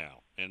 year from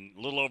now, and a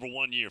little over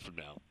 1 year from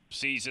now,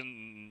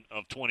 season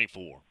of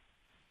 24.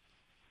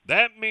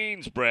 That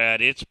means,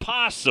 Brad, it's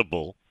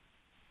possible,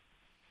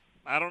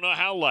 I don't know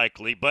how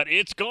likely, but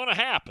it's going to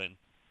happen.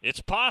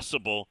 It's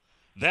possible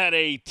that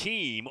a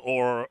team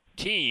or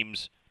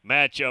teams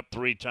match up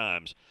 3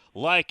 times.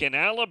 Like in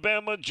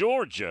Alabama,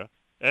 Georgia,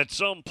 at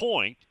some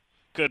point,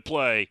 could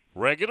play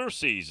regular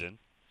season.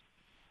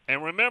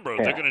 And remember,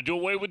 they're going to do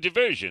away with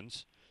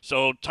divisions.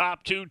 So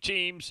top 2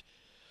 teams,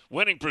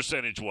 winning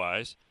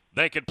percentage-wise,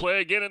 they could play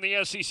again in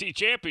the SEC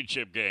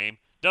championship game.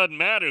 Doesn't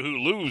matter who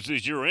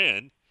loses, you're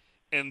in.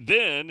 And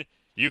then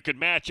you could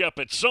match up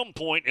at some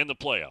point in the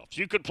playoffs.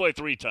 You could play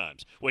 3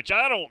 times, which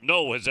I don't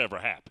know has ever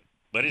happened.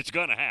 But it's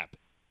going to happen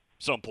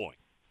some point.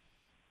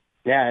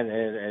 Yeah,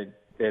 it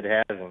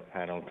hasn't,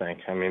 I don't think.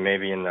 I mean,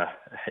 maybe in the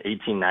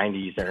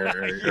 1890s or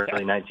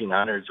early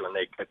 1900s when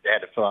they had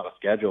to fill out a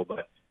schedule.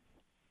 But,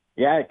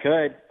 yeah, it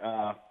could.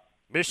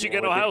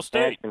 Michigan, Ohio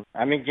State.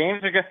 I mean,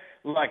 games are good.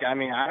 Look, I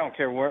mean, I don't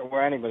care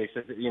where anybody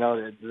says it.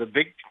 The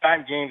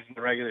big-time games in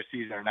the regular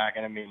season are not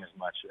going to mean as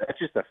much. That's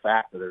just a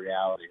fact of the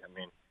reality. I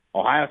mean,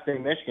 Ohio State,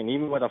 Michigan,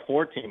 even with a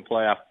 4-team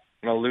playoff,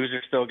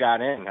 losers still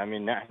got in. I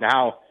mean,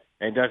 now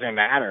it doesn't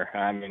matter.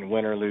 I mean,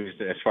 win or lose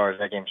as far as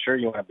that game. Sure,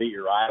 you want to beat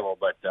your rival,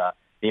 but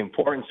the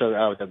importance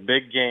of the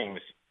big games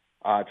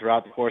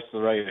throughout the course of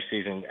the regular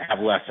season have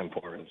less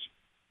importance.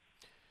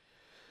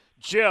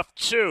 Jeff,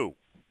 2.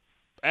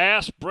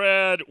 Ask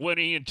Brad when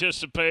he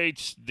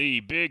anticipates the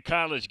big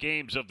college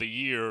games of the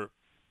year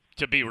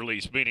to be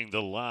released, meaning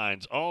the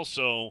lines.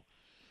 Also,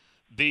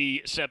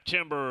 the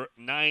September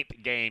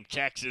 9th game,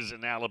 Texas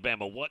and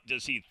Alabama, what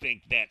does he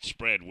think that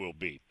spread will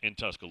be in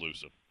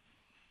Tuscaloosa?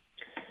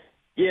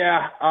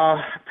 Yeah,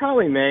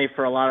 probably May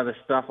for a lot of the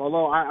stuff.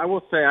 Although I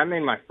will say I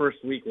made my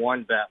first week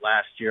 1 bet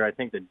last year, I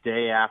think the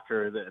day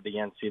after the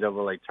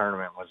NCAA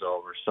tournament was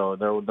over. So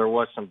there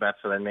was some bets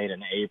that I made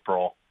in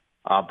April.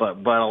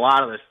 But a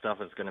lot of this stuff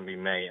is going to be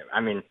May. I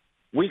mean,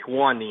 week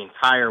 1, the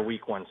entire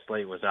week 1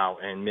 slate was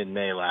out in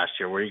mid-May last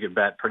year, where you could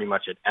bet pretty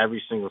much at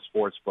every single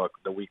sports book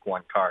the week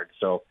 1 card.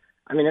 So,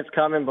 I mean, it's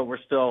coming, but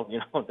we're still,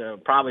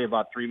 probably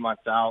about 3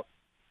 months out.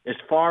 As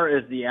far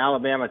as the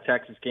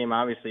Alabama-Texas game,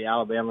 obviously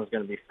Alabama's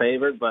going to be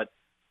favored, but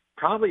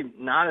probably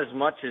not as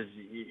much as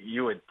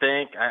you would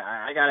think.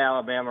 I got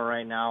Alabama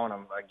right now, and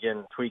I'm,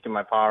 again, tweaking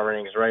my power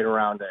ratings right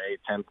around a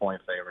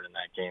 10-point favorite in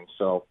that game.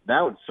 So that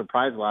would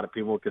surprise a lot of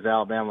people because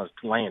Alabama was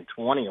laying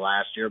 20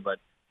 last year. But,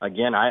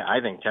 again,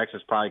 I think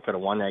Texas probably could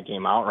have won that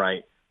game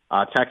outright.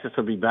 Texas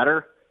would be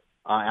better.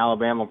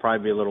 Alabama will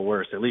probably be a little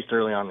worse, at least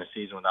early on in the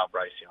season without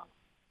Bryce Young.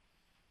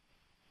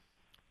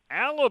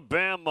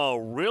 Alabama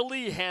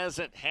really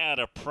hasn't had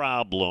a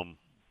problem,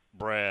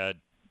 Brad,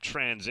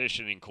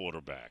 transitioning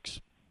quarterbacks.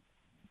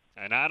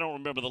 And I don't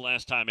remember the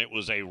last time it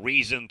was a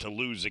reason to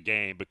lose a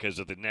game because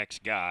of the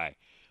next guy.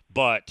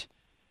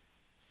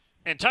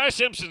 And Ty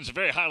Simpson's a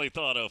very highly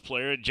thought of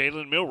player.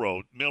 Jalen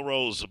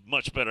Milroe's a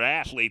much better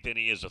athlete than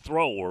he is a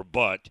thrower.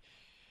 But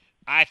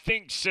I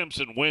think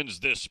Simpson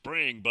wins this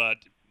spring. But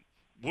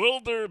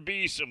will there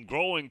be some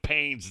growing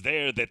pains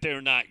there that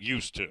they're not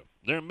used to?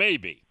 There may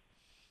be.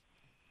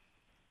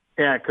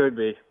 Yeah, it could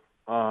be.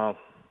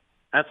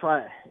 That's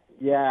why,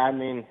 I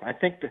mean, I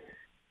think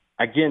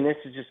again, this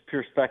is just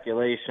pure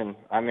speculation.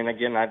 I mean,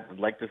 again, I'd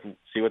like to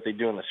see what they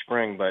do in the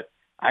spring, but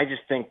I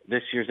just think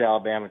this year's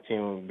Alabama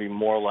team will be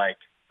more like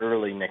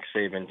early Nick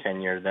Saban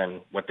tenure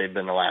than what they've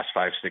been the last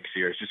 5-6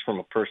 years, just from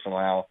a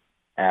personnel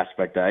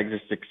aspect. I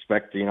just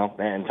expect,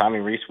 and Tommy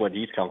Rees, what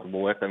he's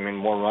comfortable with. I mean,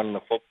 more running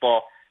the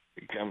football,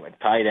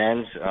 tight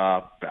ends.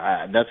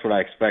 That's what I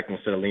expect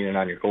instead of leaning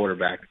on your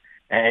quarterback.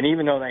 And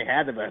even though they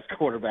had the best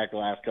quarterback the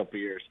last couple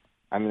of years,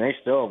 I mean, they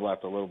still have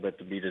left a little bit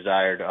to be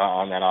desired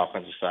on that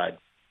offensive side.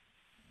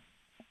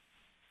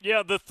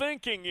 Yeah, the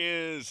thinking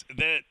is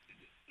that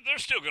they're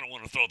still going to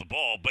want to throw the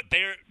ball, but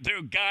they're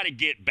got to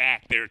get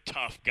back their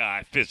tough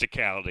guy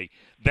physicality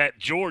that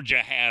Georgia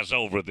has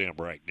over them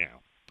right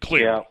now.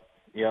 Clearly.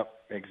 Yep,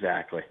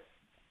 exactly.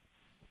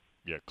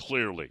 Yeah,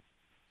 clearly.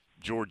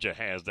 Georgia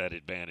has that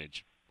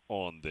advantage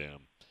on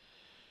them.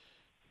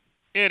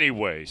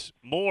 Anyways,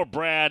 more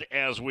Brad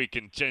as we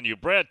continue.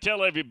 Brad,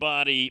 tell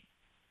everybody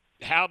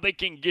how they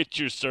can get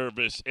your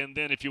service, and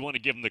then if you want to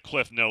give them the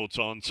cliff notes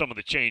on some of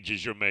the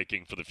changes you're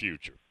making for the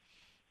future.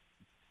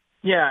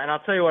 Yeah, and I'll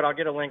tell you what, I'll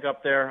get a link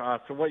up there.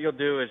 So what you'll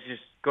do is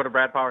just go to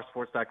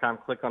BradPowerSports.com,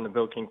 click on the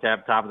Bill King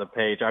tab, top of the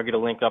page. I'll get a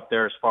link up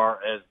there as far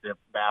as the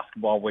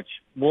basketball, which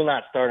will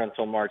not start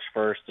until March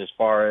 1st. As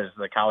far as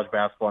the college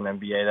basketball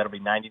and NBA, that'll be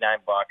 $99.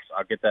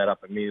 I'll get that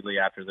up immediately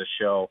after the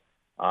show.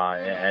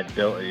 At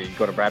Bill, you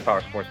go to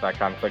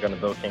BradPowerSports.com, click on the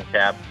Bill King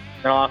tab.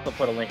 And I'll also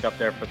put a link up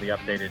there for the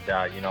updated,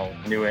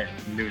 new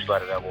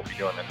newsletter that we'll be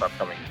doing this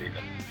upcoming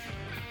season.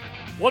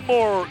 One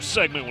more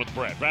segment with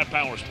Brad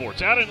Power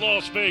Sports, out in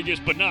Las Vegas,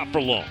 but not for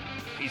long.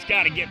 He's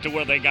got to get to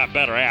where they got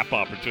better app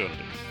opportunities,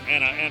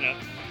 and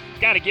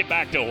got to get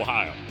back to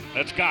Ohio.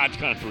 That's God's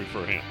country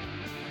for him.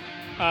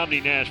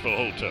 Omni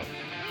Nashville Hotel.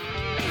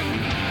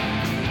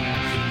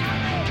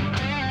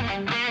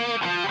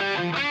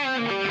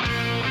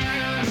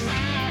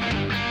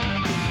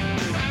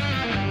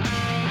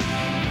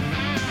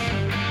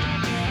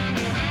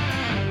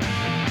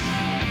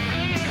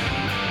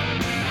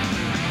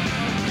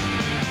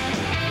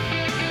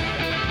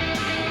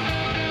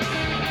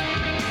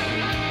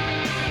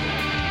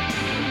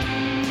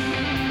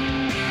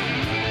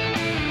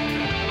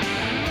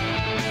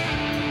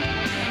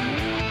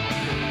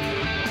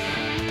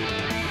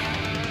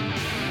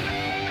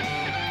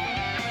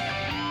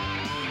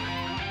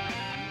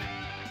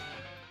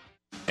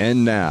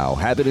 And now,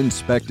 Habit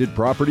Inspected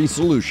Property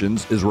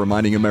Solutions is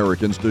reminding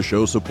Americans to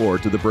show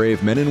support to the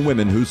brave men and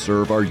women who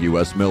serve our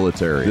U.S.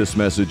 military. This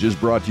message is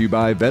brought to you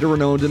by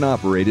veteran-owned and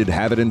operated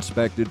Habit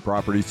Inspected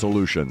Property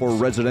Solutions. For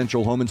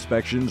residential home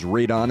inspections,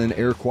 radon and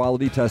air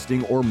quality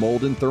testing, or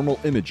mold and thermal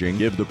imaging,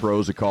 give the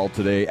pros a call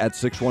today at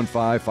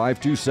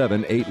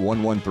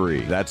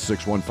 615-527-8113. That's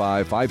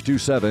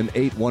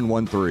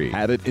 615-527-8113.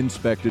 Habit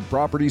Inspected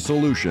Property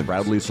Solutions,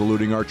 proudly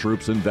saluting our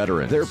troops and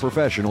veterans. They're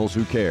professionals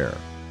who care.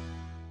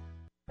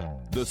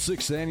 The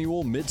 6th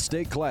Annual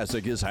Mid-State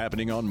Classic is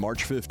happening on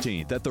March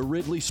 15th at the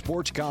Ridley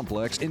Sports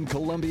Complex in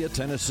Columbia,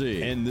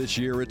 Tennessee. And this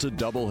year it's a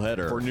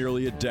doubleheader. For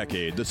nearly a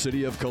decade, the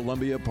City of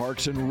Columbia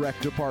Parks and Rec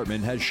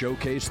Department has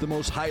showcased the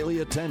most highly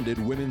attended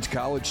women's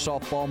college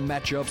softball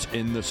matchups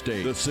in the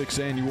state. The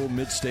 6th Annual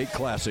Mid-State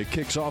Classic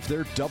kicks off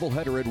their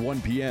doubleheader at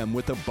 1 p.m.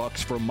 with the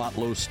Bucks from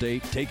Motlow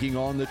State taking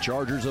on the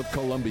Chargers of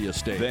Columbia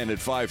State. Then at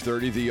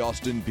 5:30, the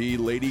Austin Peay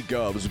Lady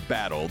Govs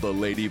battle the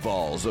Lady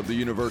Vols of the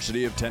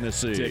University of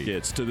Tennessee.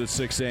 Tickets to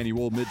the 6th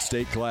Annual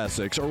Mid-State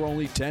Classics are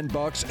only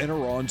 $10 and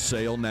are on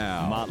sale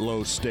now.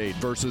 Motlow State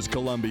versus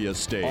Columbia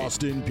State.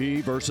 Austin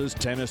Peay versus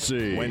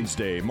Tennessee.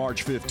 Wednesday,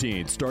 March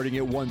 15th, starting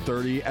at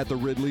 1:30 at the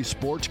Ridley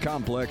Sports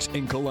Complex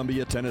in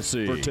Columbia,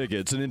 Tennessee. For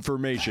tickets and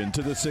information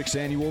to the 6th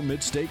Annual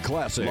Mid-State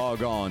Classic,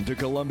 log on to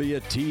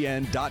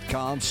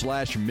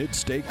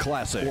columbiatn.com/Mid-State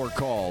Classic or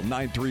call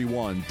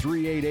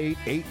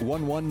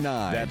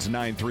 931-388-8119. That's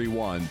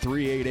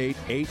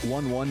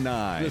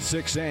 931-388-8119. The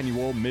 6th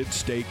Annual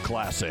Mid-State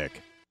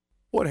Classic.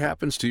 What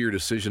happens to your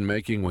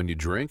decision-making when you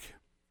drink?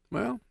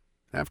 Well,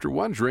 after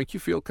one drink, you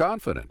feel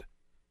confident.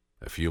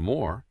 A few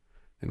more,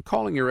 and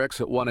calling your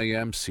ex at 1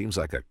 a.m. seems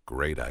like a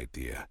great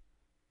idea.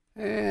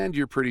 And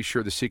you're pretty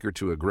sure the secret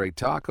to a great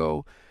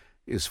taco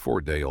is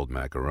 4-day-old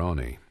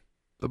macaroni.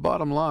 The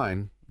bottom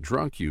line,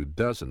 drunk you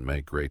doesn't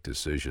make great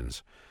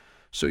decisions.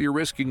 So you're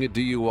risking a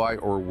DUI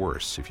or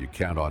worse if you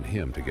count on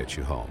him to get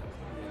you home.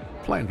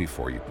 Plan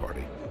before you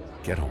party.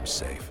 Get home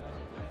safe.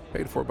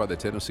 Paid for by the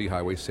Tennessee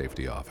Highway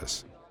Safety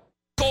Office.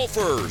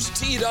 Golfers,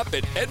 tee it up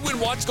at Edwin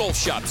Watts Golf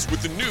Shops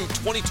with the new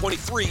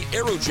 2023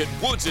 Aerojet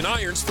woods and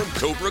irons from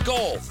Cobra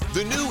Golf.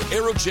 The new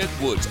Aerojet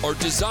woods are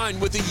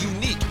designed with a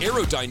unique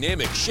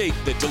aerodynamic shape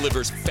that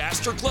delivers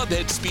faster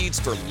clubhead speeds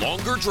for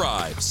longer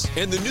drives.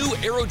 And the new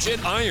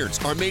Aerojet irons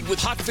are made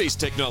with hot face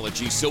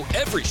technology, so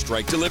every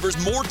strike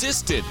delivers more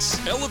distance.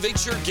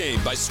 Elevate your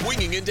game by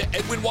swinging into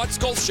Edwin Watts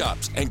Golf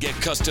Shops and get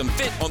custom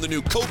fit on the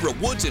new Cobra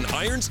woods and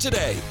irons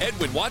today.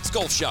 Edwin Watts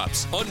Golf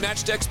Shops.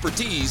 Unmatched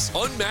expertise,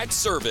 unmatched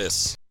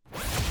service.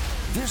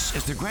 This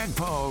is the Greg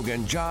Pogue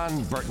and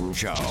John Burton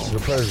Show. The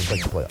Predators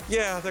make the playoffs.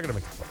 Yeah, they're going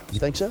to make the playoffs. You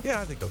think so? Yeah,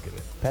 I think they'll get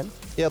it. Patton?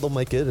 Yeah, they'll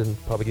make it and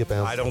probably get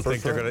bounced. I don't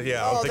think they're going to.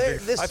 Yeah, I don't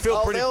think I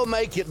feel pretty. They'll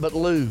make it but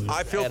lose.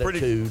 I feel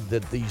attitude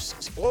that these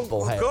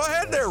people have. Go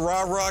ahead there,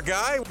 rah-rah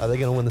guy. Are they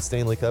going to win the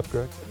Stanley Cup,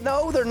 Greg?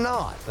 No, they're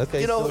not.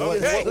 Okay. You know,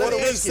 let me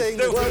ask you.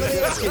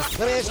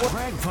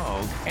 Greg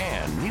Pogue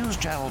and News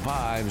Channel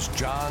 5's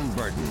John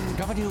Burton,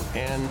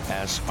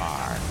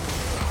 WNSR,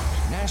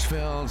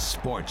 Nashville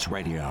Sports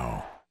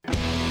Radio.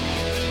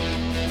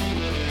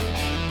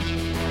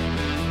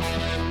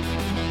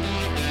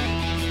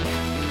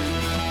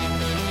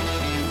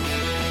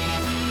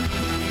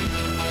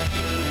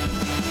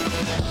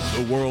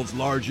 The world's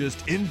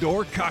largest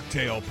indoor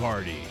cocktail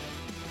party,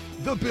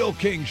 The Bill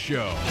King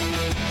Show.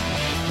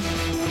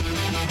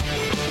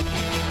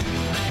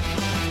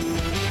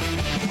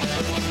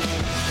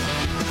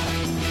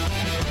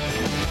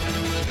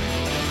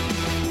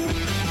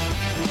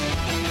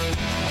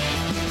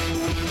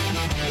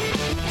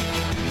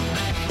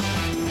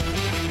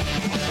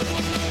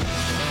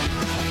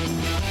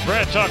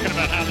 Brad talking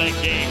about how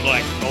that game,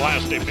 like Ohio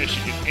State,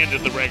 Michigan,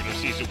 ended the regular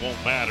season won't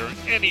matter.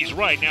 And he's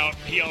right. Now,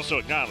 he also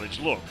acknowledged,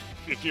 look,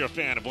 if you're a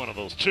fan of one of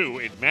those two,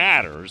 it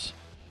matters,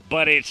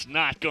 but it's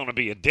not going to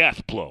be a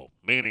death blow,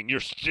 meaning you're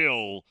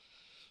still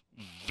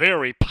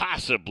very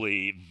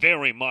possibly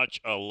very much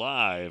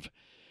alive.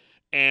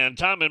 And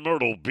time in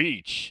Myrtle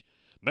Beach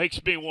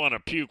makes me want to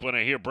puke when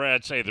I hear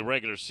Brad say the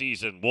regular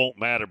season won't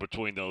matter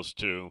between those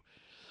two.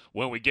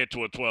 When we get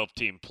to a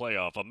 12-team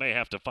playoff, I may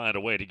have to find a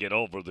way to get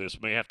over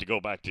this. May have to go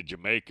back to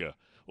Jamaica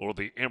or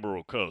the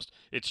Emerald Coast.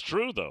 It's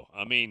true, though.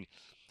 I mean,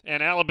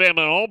 and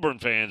Alabama and Auburn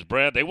fans,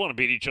 Brad, they want to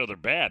beat each other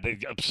bad. They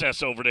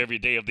obsess over it every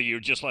day of the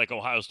year, just like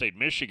Ohio State,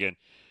 Michigan.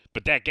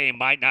 But that game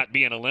might not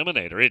be an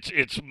eliminator.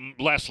 It's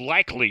less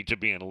likely to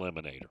be an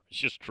eliminator. It's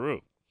just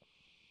true.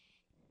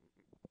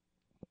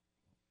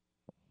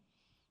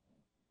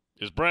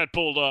 Is Brad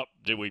pulled up?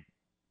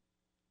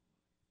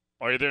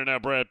 Are you there now,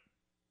 Brad?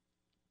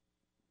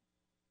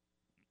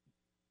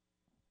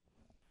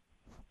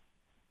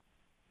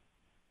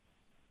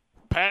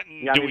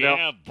 Patton, do we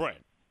have Brad?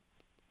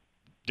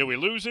 Do we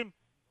lose him?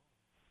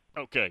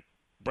 Okay.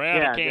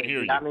 Brad, I can't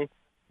hear you. Got me?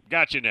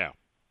 Got you now.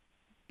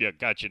 Yeah,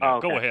 got you now. Oh,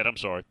 okay. Go ahead. I'm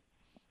sorry.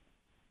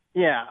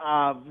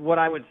 Yeah, what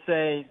I would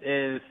say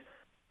is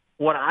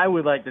what I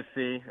would like to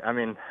see, I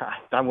mean,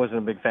 I wasn't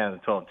a big fan of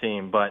the 12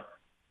 team, but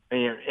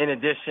in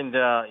addition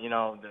to,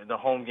 the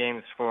home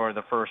games for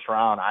the first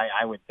round,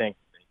 I would think,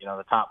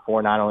 the top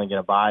four not only get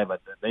a bye, but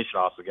they should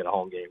also get a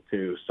home game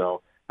too.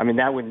 So, I mean,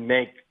 that would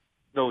make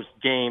those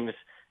games,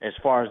 as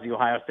far as the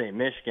Ohio State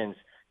Michigans,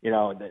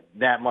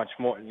 that much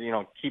more,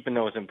 keeping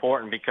those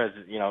important because,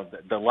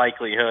 the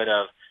likelihood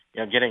of,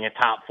 getting a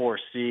top four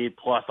seed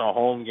plus a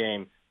home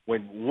game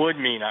would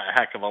mean a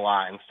heck of a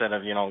lot instead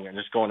of,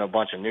 just going to a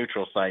bunch of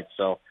neutral sites.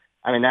 So,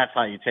 I mean, that's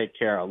how you take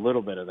care of a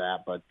little bit of that.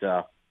 But,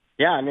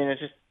 yeah, I mean,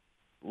 it's just,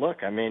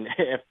 look, I mean,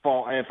 if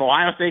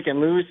Ohio State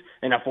can lose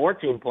in a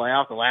 14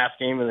 playoff, the last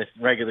game of the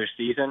regular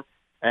season,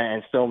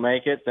 and still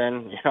make it,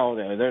 then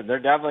they're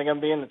definitely going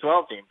to be in the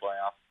 12-team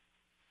playoff.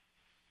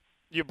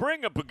 You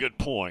bring up a good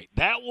point.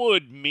 That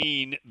would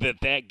mean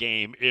that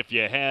game, if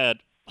you had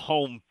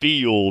home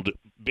field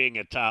being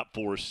a top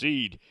 4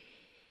 seed,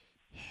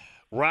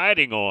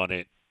 riding on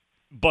it.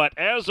 But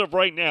as of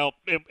right now,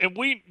 and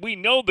we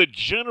know the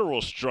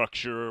general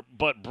structure,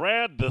 but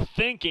Brad, the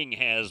thinking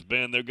has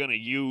been they're going to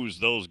use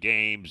those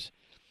games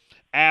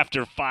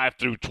after 5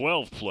 through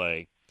 12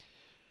 play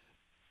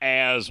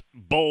as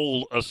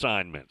bowl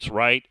assignments,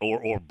 right?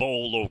 Or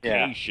bowl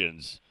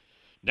locations. Yeah.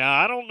 Now,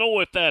 I don't know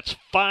if that's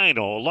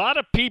final. A lot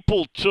of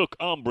people took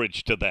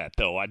umbrage to that,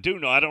 though. I do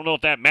know. I don't know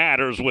if that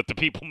matters with the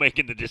people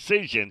making the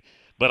decision,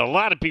 but a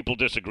lot of people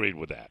disagreed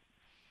with that.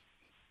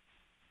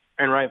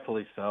 And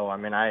rightfully so. I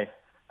mean, the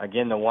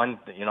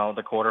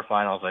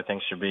quarterfinals, I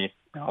think, should be,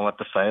 what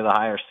to say, the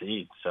higher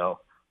seed. So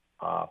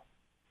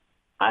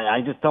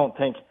I just don't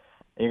think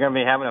you're going to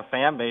be having a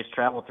fan base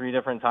travel 3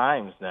 different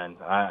times then.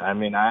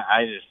 I'm not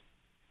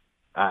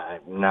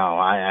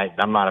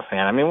a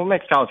fan. I mean, what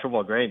makes college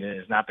football great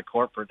is not the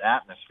corporate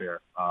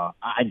atmosphere.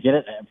 I get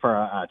it for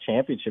a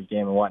championship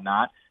game and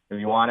whatnot. If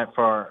you want it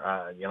for,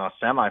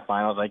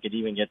 semifinals, I could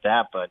even get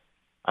that. But,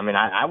 I mean,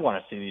 I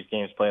want to see these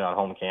games played on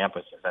home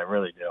campuses. I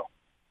really do.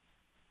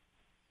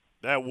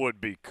 That would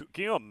be – can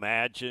you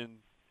imagine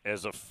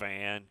as a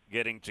fan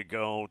getting to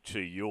go to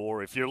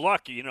if you're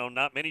lucky,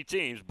 not many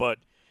teams, but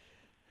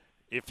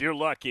if you're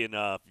lucky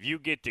enough, you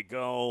get to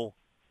go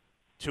 –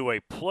 to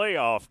a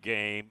playoff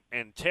game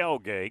and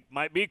tailgate.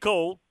 Might be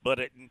cold, but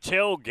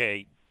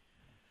tailgate,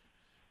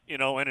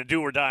 in a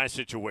do-or-die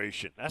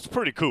situation. That's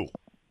pretty cool.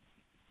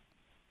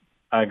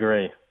 I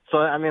agree. So,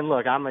 I mean,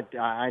 look,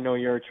 I know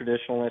you're a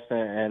traditionalist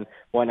and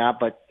whatnot,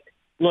 but,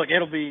 look,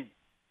 it'll be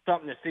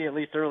something to see at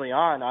least early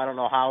on. I don't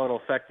know how it'll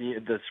affect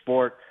the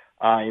sport,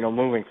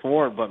 moving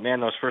forward, but, man,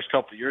 those first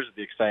couple of years would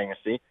be exciting to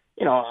see.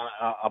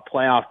 A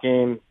playoff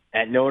game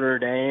at Notre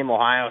Dame,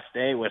 Ohio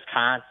State,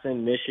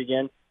 Wisconsin,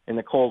 Michigan, in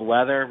the cold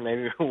weather,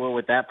 maybe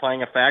with that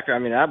playing a factor. I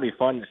mean, that'd be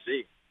fun to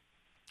see.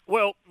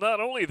 Well, not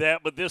only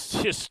that, but this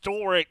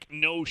historic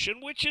notion,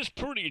 which is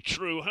pretty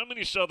true. How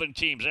many Southern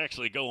teams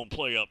actually go and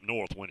play up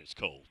north when it's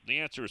cold? The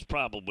answer is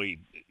probably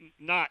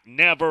not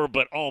never,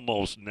 but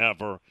almost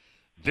never.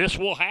 This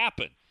will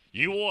happen.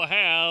 You will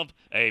have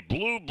a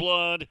blue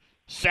blood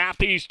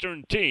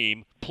Southeastern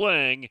team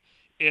playing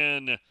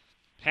in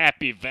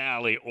Happy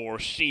Valley or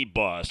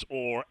Seabus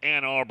or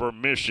Ann Arbor,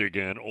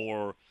 Michigan,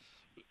 or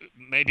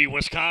maybe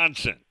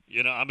Wisconsin.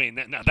 Now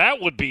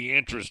that would be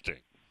interesting.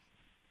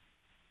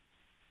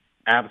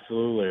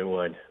 Absolutely, it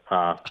would.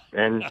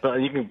 And so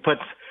you can put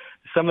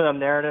some of them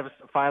narratives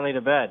finally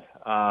to bed,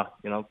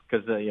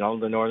 because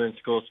the northern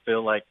schools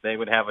feel like they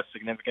would have a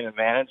significant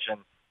advantage, and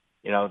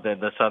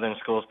the southern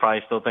schools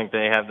probably still think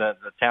they have the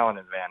talent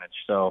advantage.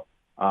 So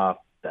I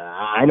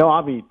know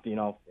I'll be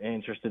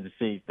interested to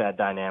see that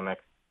dynamic.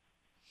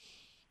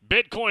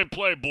 Bitcoin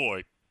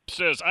Playboy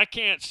says, I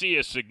can't see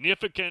a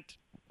significant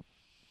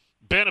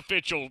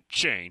beneficial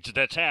change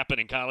that's happened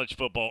in college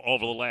football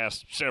over the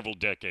last several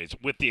decades,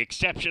 with the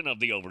exception of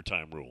the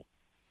overtime rule.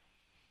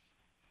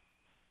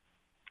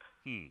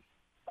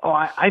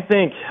 I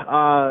think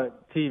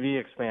TV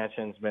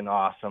expansion's been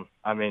awesome.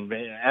 I mean,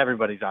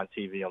 everybody's on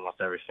TV almost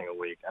every single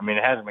week. I mean,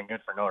 it hasn't been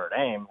good for Notre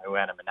Dame, who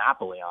had a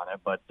monopoly on it,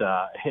 but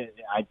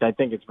I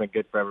think it's been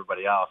good for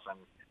everybody else. And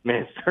I mean,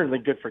 it's certainly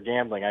good for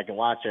gambling. I can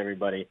watch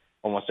everybody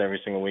almost every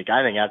single week.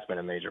 I think that's been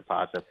a major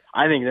positive.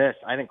 I think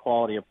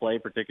quality of play,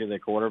 particularly the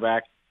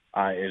quarterback,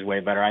 is way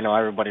better. I know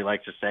everybody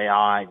likes to say,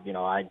 hark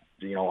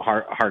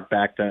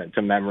back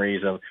to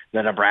memories of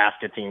the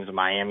Nebraska teams, the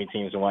Miami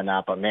teams and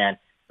whatnot. But man,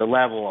 the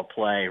level of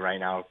play right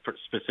now,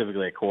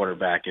 specifically at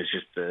quarterback, is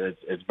just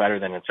it's better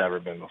than it's ever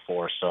been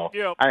before. So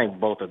I think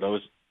both of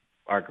those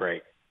are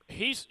great.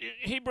 He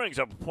brings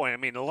up a point. I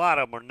mean, a lot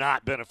of them are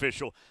not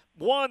beneficial.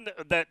 One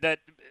that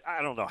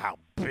I don't know how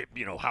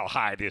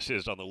high this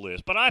is on the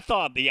list, but I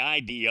thought the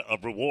idea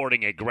of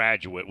rewarding a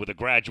graduate with a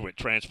graduate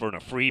transfer and a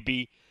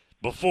freebie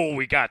before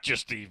we got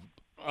just the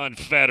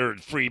unfettered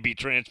freebie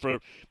transfer,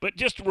 but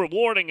just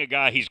rewarding a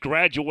guy, he's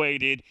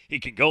graduated, he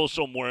can go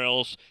somewhere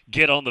else,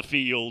 get on the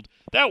field.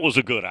 That was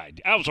a good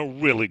idea. That was a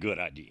really good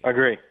idea.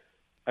 Agree.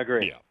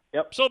 Yeah.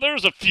 Yep. So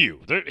there's a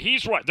few.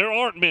 He's right. There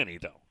aren't many,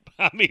 though.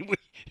 I mean,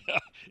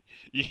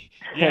 you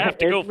have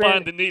to go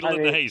find the needle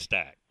in the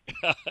haystack.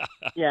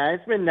 Yeah,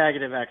 it's been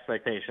negative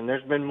expectation.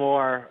 There's been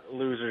more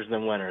losers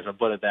than winners. I'll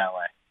put it that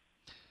way.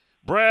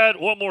 Brad,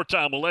 one more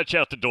time. We'll let you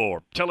out the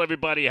door. Tell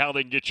everybody how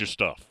they can get your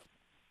stuff.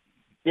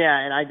 Yeah,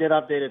 and I did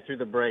update it through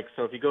the break.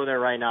 So if you go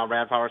there right now,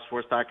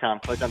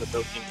 bradpowersports.com, click on the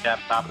Bill King tab,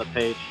 top of the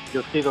page,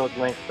 you'll see those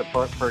links to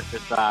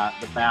purchase the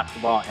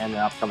basketball and the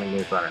upcoming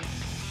newsletter.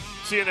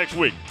 See you next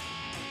week.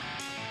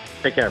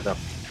 Take care, Bill.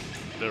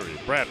 There he is.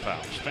 Brad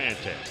Powers.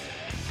 Fantastic.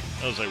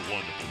 That was a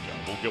wonderful job.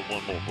 We'll get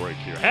one more break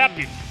here.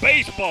 Happy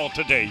baseball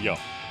today, y'all.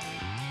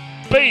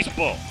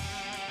 Baseball.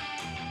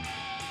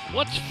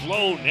 What's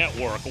Flow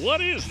Network?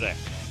 What is that?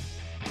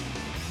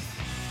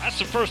 That's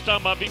the first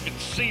time I've even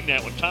seen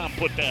that when Tom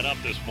put that up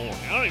this morning.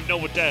 I don't even know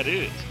what that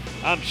is.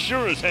 I'm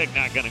sure as heck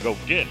not going to go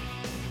get it.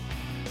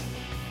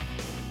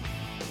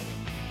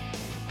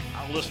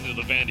 I'm listening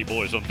to the Vandy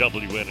Boys on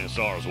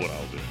WNSR is what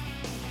I'll do.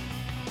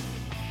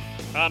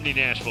 Omni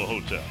Nashville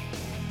Hotel.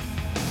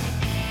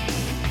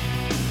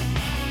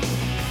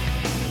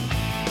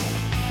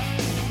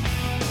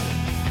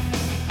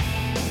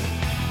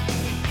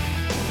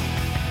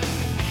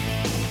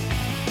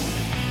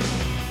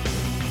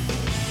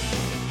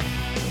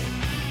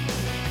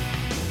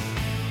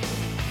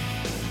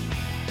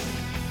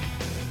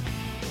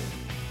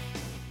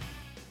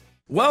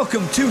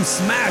 Welcome to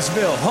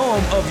Smashville,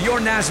 home of your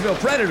Nashville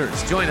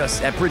Predators. Join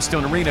us at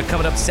Bridgestone Arena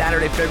coming up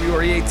Saturday,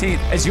 February 18th,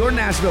 as your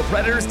Nashville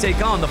Predators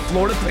take on the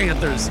Florida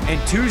Panthers. And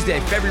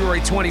Tuesday, February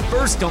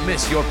 21st, don't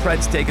miss your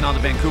Preds taking on the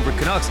Vancouver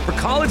Canucks for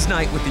College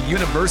Night with the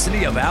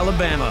University of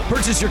Alabama.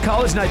 Purchase your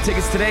College Night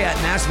tickets today at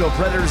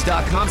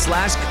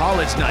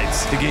NashvillePredators.com/College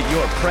Nights to get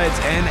your Preds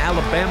and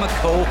Alabama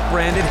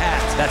co-branded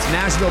hats. That's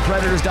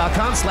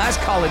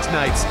NashvillePredators.com/College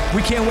Nights.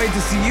 We can't wait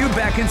to see you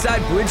back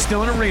inside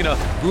Bridgestone Arena.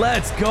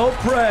 Let's go,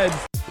 Preds!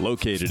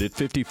 Located at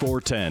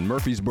 5410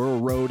 Murfreesboro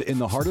Road in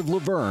the heart of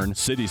Laverne,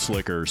 City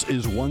Slickers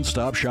is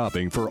one-stop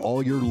shopping for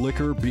all your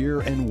liquor, beer,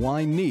 and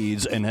wine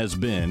needs and has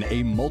been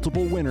a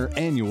multiple winner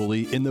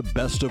annually in the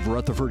Best of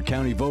Rutherford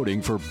County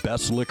voting for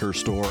Best Liquor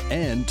Store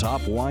and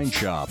Top Wine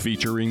Shop.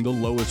 Featuring the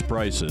lowest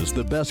prices,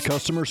 the best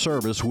customer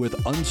service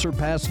with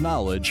unsurpassed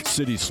knowledge,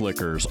 City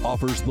Slickers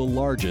offers the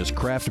largest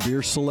craft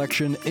beer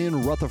selection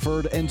in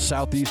Rutherford and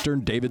southeastern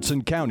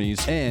Davidson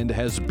counties and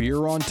has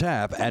beer on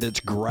tap at its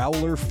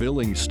Growler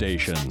filling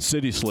station.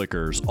 City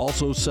Slickers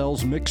also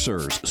sells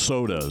mixers,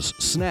 sodas,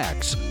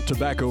 snacks,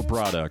 tobacco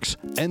products,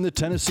 and the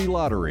Tennessee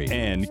Lottery,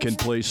 and can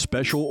place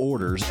special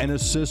orders and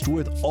assist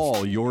with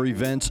all your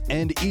events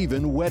and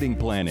even wedding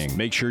planning.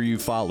 Make sure you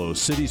follow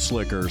City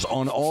Slickers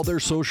on all their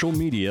social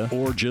media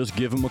or just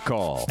give them a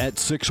call at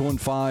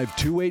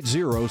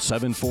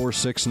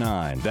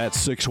 615-280-7469.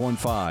 That's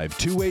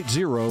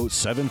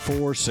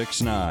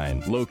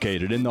 615-280-7469.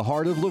 Located in the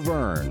heart of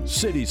Laverne,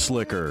 City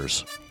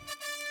Slickers.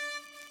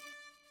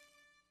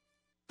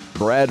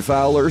 Brad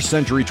Fowler,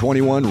 Century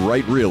 21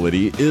 Wright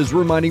Realty, is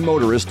reminding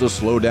motorists to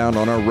slow down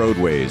on our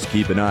roadways,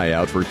 keep an eye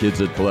out for kids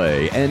at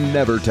play, and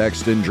never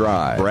text and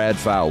drive. Brad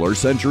Fowler,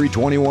 Century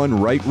 21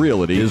 Wright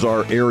Realty, is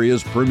our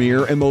area's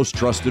premier and most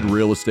trusted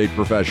real estate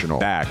professional,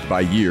 backed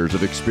by years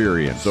of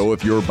experience. So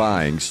if you're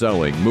buying,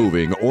 selling,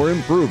 moving, or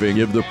improving,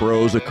 give the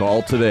pros a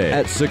call today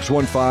at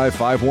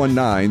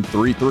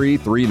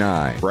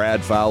 615-519-3339.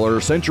 Brad Fowler,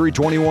 Century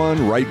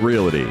 21 Wright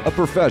Realty, a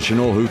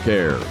professional who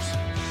cares.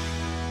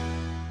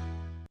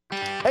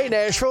 Hey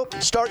Nashville,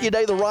 start your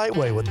day the right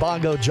way with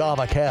Bongo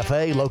Java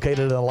Cafe, located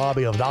in the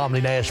lobby of the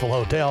Omni Nashville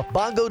Hotel.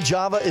 Bongo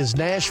Java is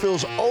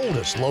Nashville's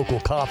oldest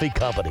local coffee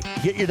company.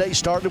 Get your day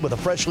started with a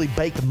freshly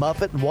baked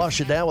muffin and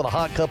wash it down with a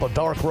hot cup of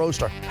dark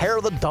roast or hair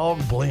of the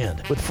dog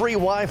blend. With free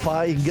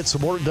Wi-Fi, you can get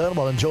some work done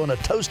while enjoying a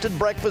toasted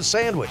breakfast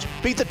sandwich.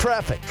 Beat the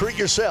traffic, treat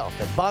yourself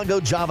at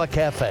Bongo Java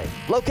Cafe,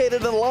 located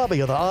in the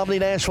lobby of the Omni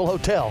Nashville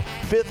Hotel,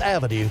 5th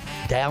Avenue,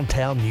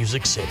 downtown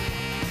Music City.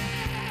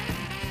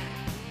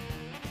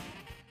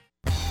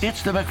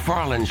 It's the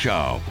McFarland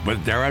Show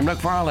with Darren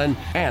McFarland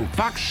and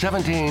Fox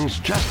 17's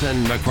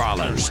Justin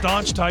McFarland.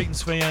 Staunch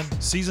Titans fan,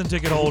 season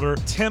ticket holder,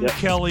 Tim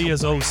Kelly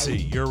as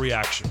OC. Your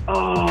reaction?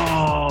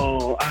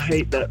 Oh, I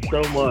hate that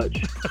so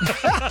much.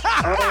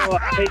 Oh,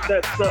 I hate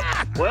that so.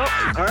 Well,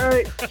 all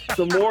right.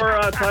 Some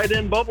more tight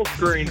end bubble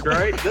screens,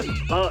 right? This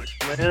sucks,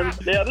 man.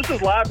 Yeah, this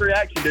is live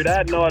reaction, dude. I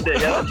had no idea.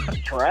 Yeah, that's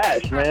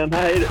trash, man.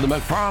 I hate it. The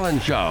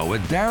McFarland Show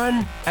with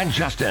Darren and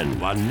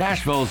Justin on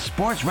Nashville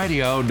Sports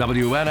Radio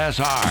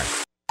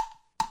WNSR.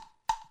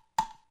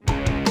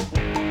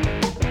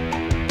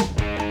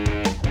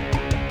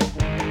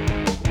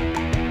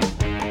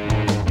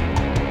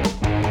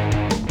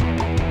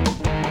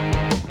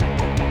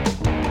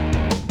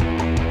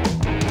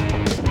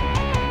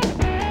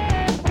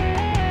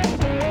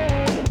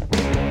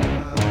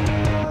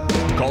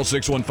 Call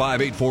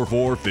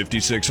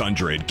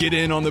 615-844-5600. Get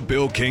in on the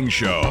Bill King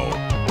Show.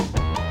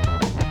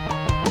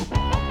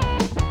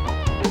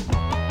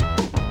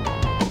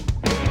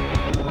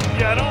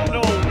 Yeah, I don't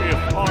know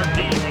if RD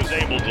was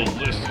able to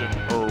listen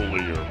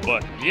earlier,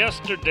 but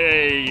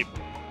yesterday,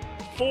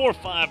 4 or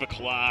 5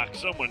 o'clock,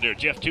 someone there,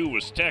 Jeff 2,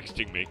 was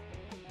texting me,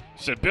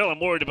 said, Bill,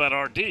 I'm worried about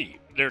RD.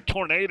 There are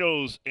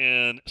tornadoes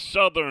in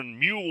southern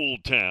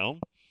Muletown,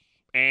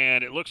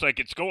 and it looks like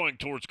it's going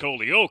towards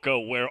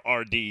Colioca, where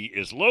RD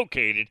is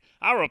located.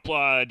 I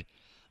replied,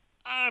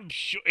 I'm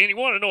sure, and he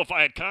wanted to know if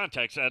I had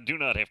contacts. I do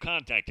not have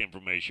contact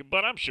information,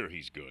 but I'm sure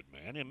he's good,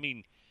 man. I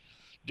mean,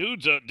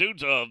 dude's a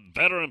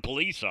veteran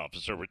police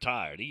officer,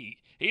 retired. He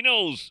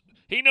knows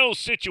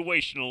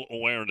situational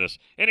awareness.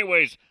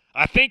 Anyways,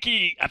 I think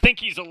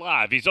he's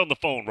alive. He's on the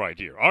phone right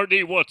here.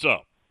 RD, what's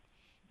up?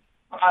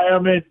 I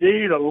am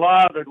indeed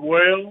alive and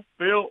well.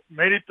 Bill,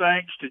 many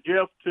thanks to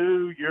Jeff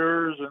 2,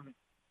 yours, and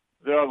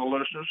the other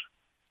listeners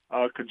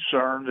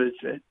concerned.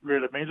 It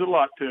really means a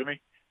lot to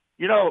me.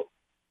 You know,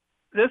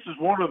 this is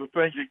one of the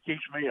things that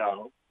keeps me a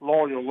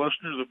loyal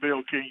listener to the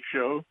Bill King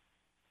Show.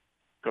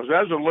 Because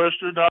as a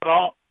listener,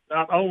 not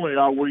only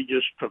are we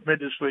just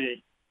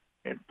tremendously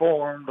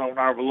informed on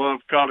our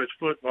beloved college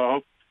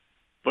football,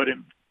 But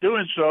in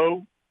doing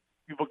so,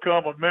 you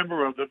become a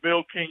member of the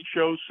Bill King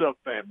Show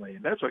subfamily,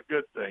 and that's a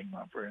good thing,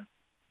 my friend.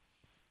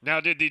 Now,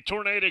 did the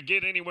tornado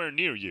get anywhere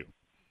near you?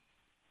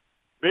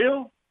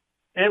 Bill,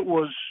 it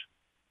was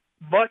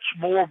much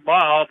more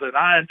mild than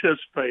I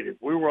anticipated.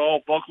 We were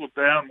all buckled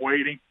down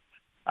waiting.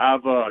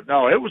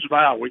 No, it was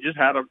mild. We just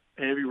had a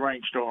heavy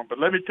rainstorm. But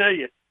let me tell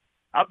you,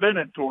 I've been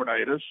in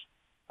tornadoes.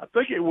 I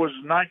think it was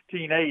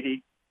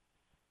 1980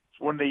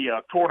 when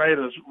the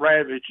tornadoes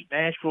ravaged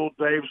Nashville,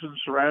 Davidson,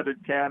 surrounding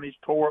counties,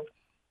 tore up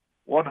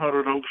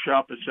 100 Oak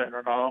Shopping Center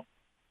and all.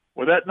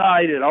 Well, that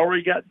night it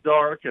already got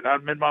dark, and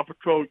I'm in my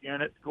patrol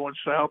unit going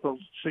south of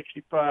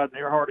 65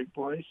 near Harding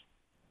Place.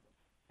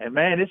 And,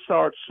 man, it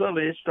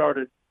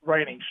started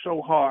raining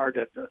so hard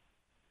that the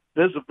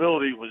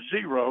visibility was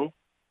zero.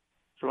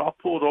 So I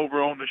pulled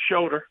over on the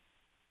shoulder,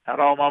 had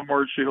all my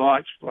emergency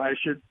lights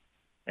flashing,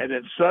 and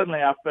then suddenly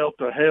I felt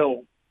the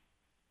hail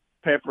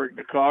peppering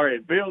the car.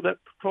 And, Bill, that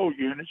patrol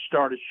unit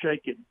started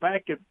shaking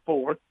back and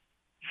forth,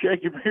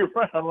 shaking me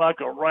around like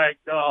a rag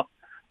doll.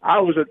 I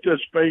was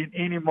anticipating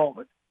any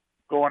moment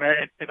going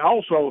there. And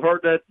also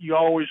heard that you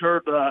always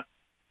heard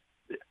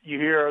you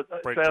hear it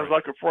sounds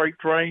like a freight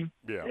train.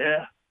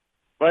 Yeah.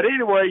 But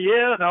anyway,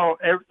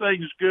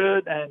 everything's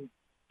good. And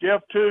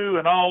Jeff, too,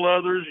 and all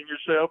others and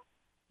yourself,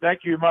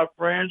 thank you, my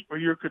friends, for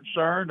your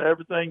concern.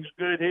 Everything's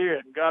good here,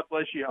 and God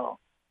bless you all.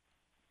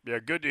 Yeah,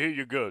 good to hear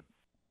you good.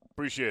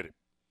 Appreciate it.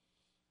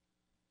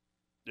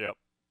 Yep.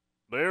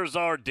 There's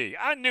RD.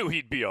 I knew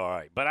he'd be all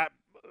right, but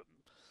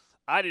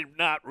I did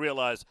not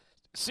realize.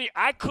 See,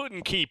 I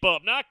couldn't keep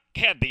up. Now, I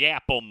had the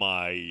app on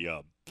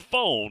my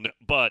phone,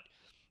 but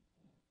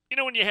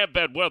when you have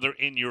bad weather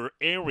in your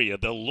area,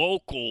 the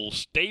local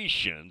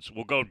stations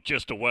will go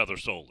just to weather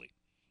solely.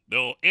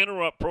 They'll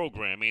interrupt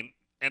programming,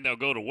 and they'll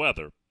go to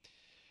weather.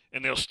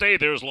 And they'll stay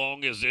there as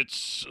long as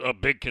it's a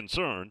big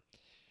concern.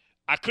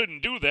 I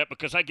couldn't do that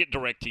because I get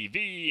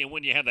DirecTV, and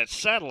when you have that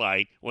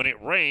satellite, when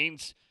it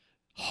rains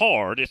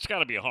hard, it's got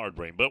to be a hard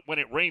rain, but when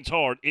it rains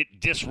hard, it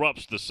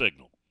disrupts the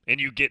signal, and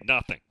you get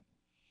nothing.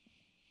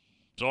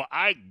 So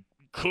I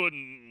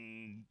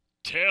couldn't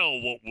tell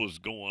what was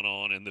going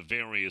on in the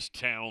various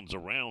towns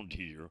around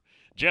here.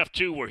 Jeff,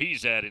 too, where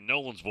he's at in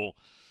Nolensville,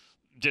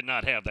 did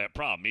not have that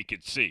problem. He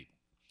could see.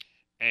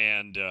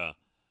 And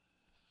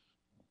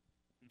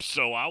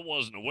so I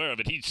wasn't aware of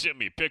it. He'd sent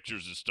me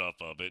pictures and stuff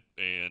of it,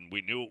 and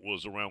we knew it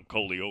was around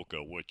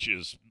Colioca, which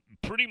is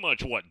pretty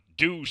much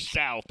due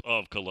south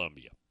of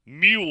Columbia.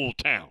 Mule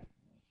Town.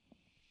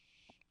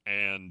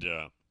 And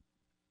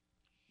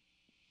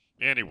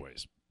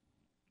anyways,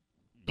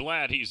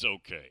 glad he's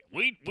okay.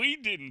 We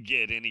didn't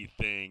get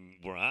anything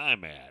where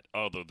I'm at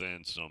other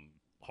than some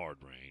hard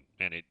rain,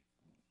 and it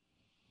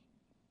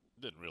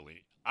didn't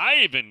really. I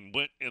even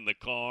went in the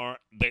car.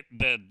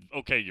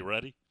 Okay, you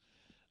ready?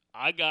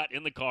 I got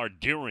in the car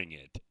during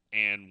it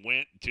and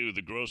went to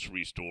the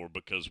grocery store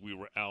because we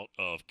were out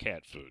of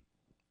cat food.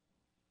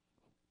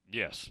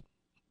 Yes.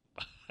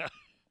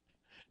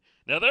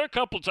 Now, there are a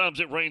couple times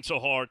it rained so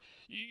hard.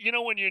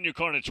 When you're in your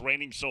car and it's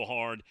raining so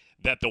hard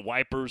that the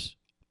wipers,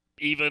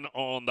 even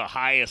on the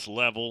highest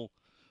level,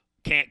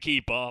 can't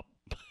keep up?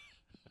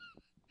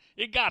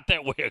 It got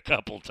that way a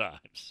couple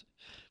times.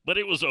 But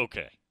it was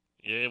okay.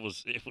 It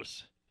was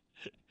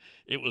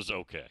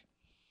okay.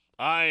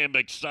 I am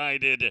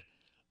excited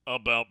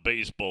about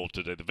baseball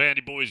today. The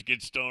Vandy boys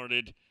get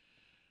started.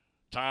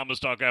 Tom was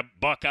talking about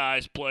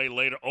Buckeyes play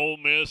later. Ole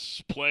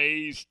Miss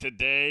plays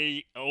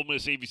today. Ole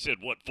Miss even said,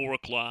 4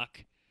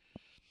 o'clock?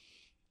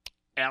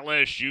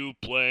 LSU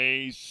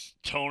plays.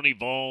 Tony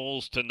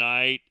Vols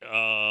tonight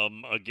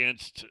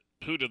against,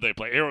 who did they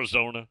play?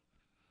 Arizona.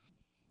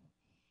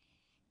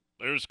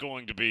 There's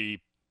going to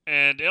be,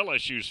 and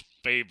LSU's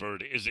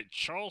favored. Is it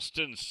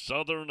Charleston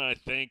Southern? I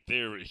think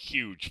they're a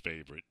huge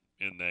favorite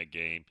in that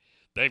game.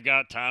 They've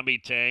got Tommy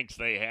Tanks.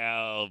 They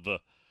have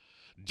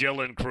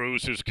Dylan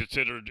Cruz, who's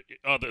considered,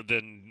 other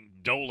than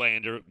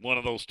Dolander, one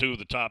of those two,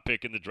 the top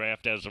pick in the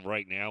draft as of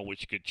right now,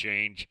 which could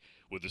change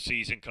with the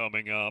season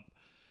coming up.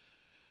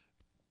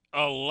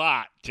 A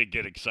lot to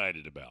get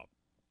excited about.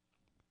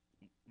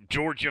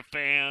 Georgia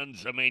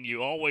fans,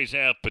 you always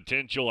have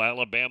potential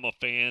Alabama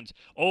fans.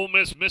 Ole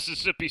Miss,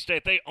 Mississippi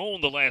State, they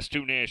own the last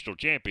 2 national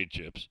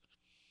championships.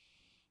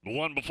 The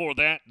one before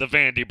that, the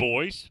Vandy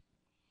boys.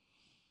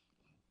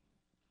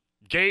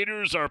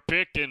 Gators are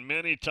picked in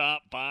many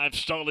top 5.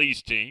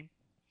 Sully's team.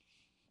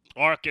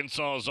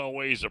 Arkansas is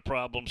always a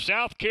problem.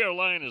 South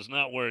Carolina is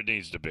not where it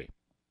needs to be.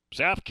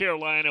 South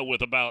Carolina,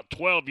 with about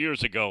 12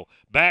 years ago,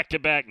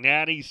 back-to-back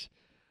natties,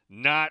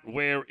 not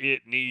where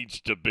it needs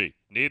to be.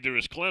 Neither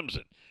is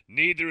Clemson.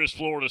 Neither is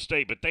Florida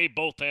State. But they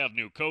both have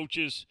new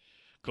coaches,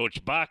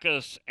 Coach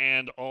Bacchus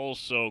and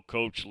also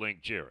Coach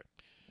Link Jarrett.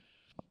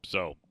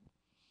 So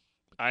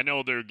I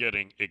know they're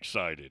getting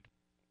excited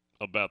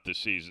about the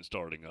season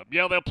starting up.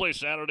 Yeah, they'll play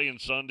Saturday and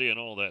Sunday and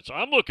all that. So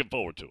I'm looking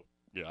forward to it.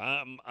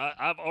 Yeah,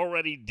 I've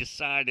already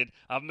decided.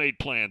 I've made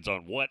plans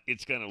on what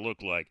it's going to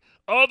look like,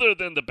 other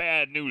than the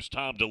bad news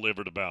Tom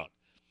delivered about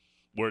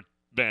where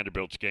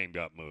Vanderbilt's game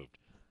got moved.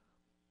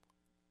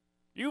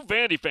 You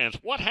Vandy fans,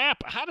 what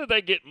happened? How did they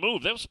get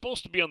moved? That was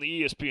supposed to be on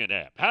the ESPN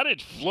app. How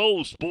did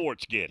Flow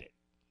Sports get it?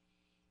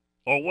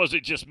 Or was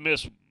it just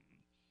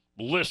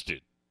mislisted?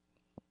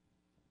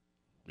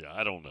 Yeah,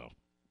 I don't know.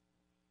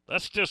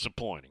 That's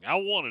disappointing. I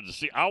wanted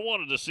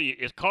to see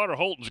if Carter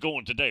Holton's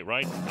going today,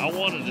 right? I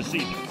wanted to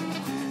see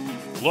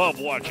that. Love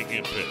watching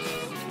him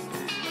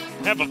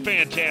pitch. Have a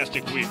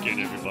fantastic weekend,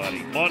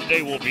 everybody.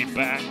 Monday we'll be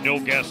back. No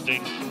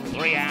guesting.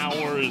 3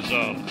 hours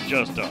of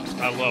just us.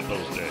 I love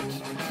those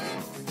days.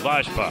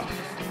 Flashback.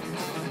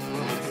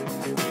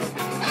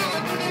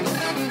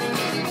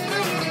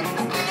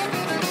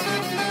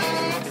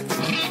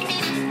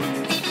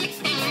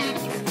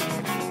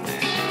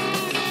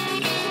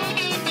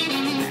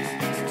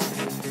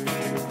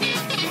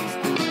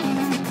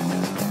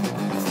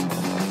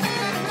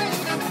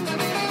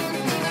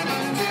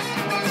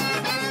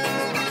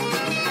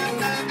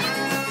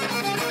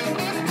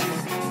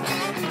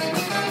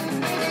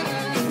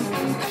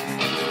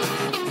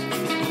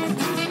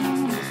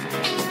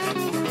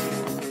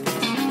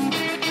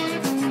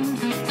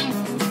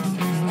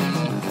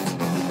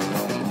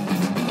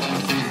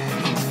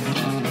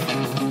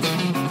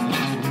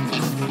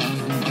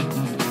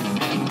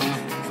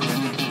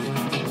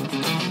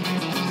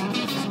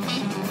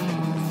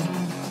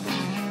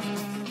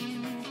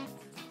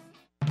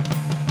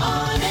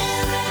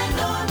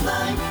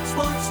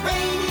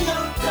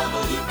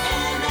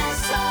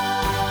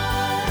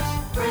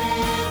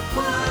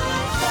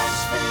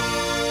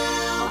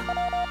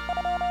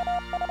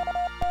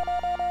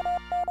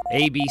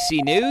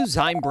 ABC News,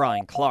 I'm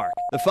Brian Clark.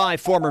 The 5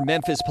 former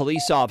Memphis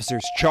police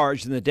officers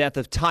charged in the death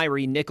of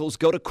Tyree Nichols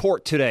go to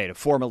court today to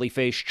formally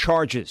face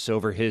charges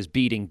over his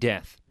beating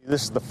death.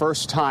 This is the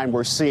first time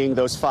we're seeing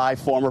those 5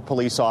 former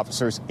police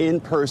officers in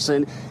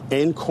person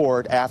in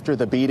court after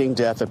the beating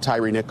death of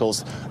Tyree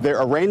Nichols.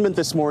 Their arraignment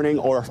this morning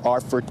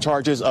are for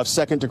charges of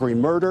second-degree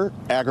murder,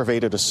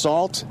 aggravated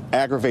assault,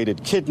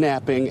 aggravated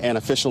kidnapping, and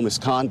official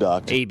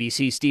misconduct.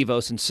 ABC Steve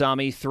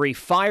Osunsami, 3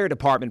 fire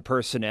department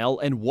personnel,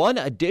 and 1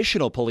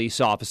 additional police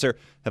officer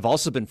have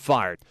also been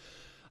fired.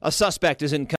 A suspect is in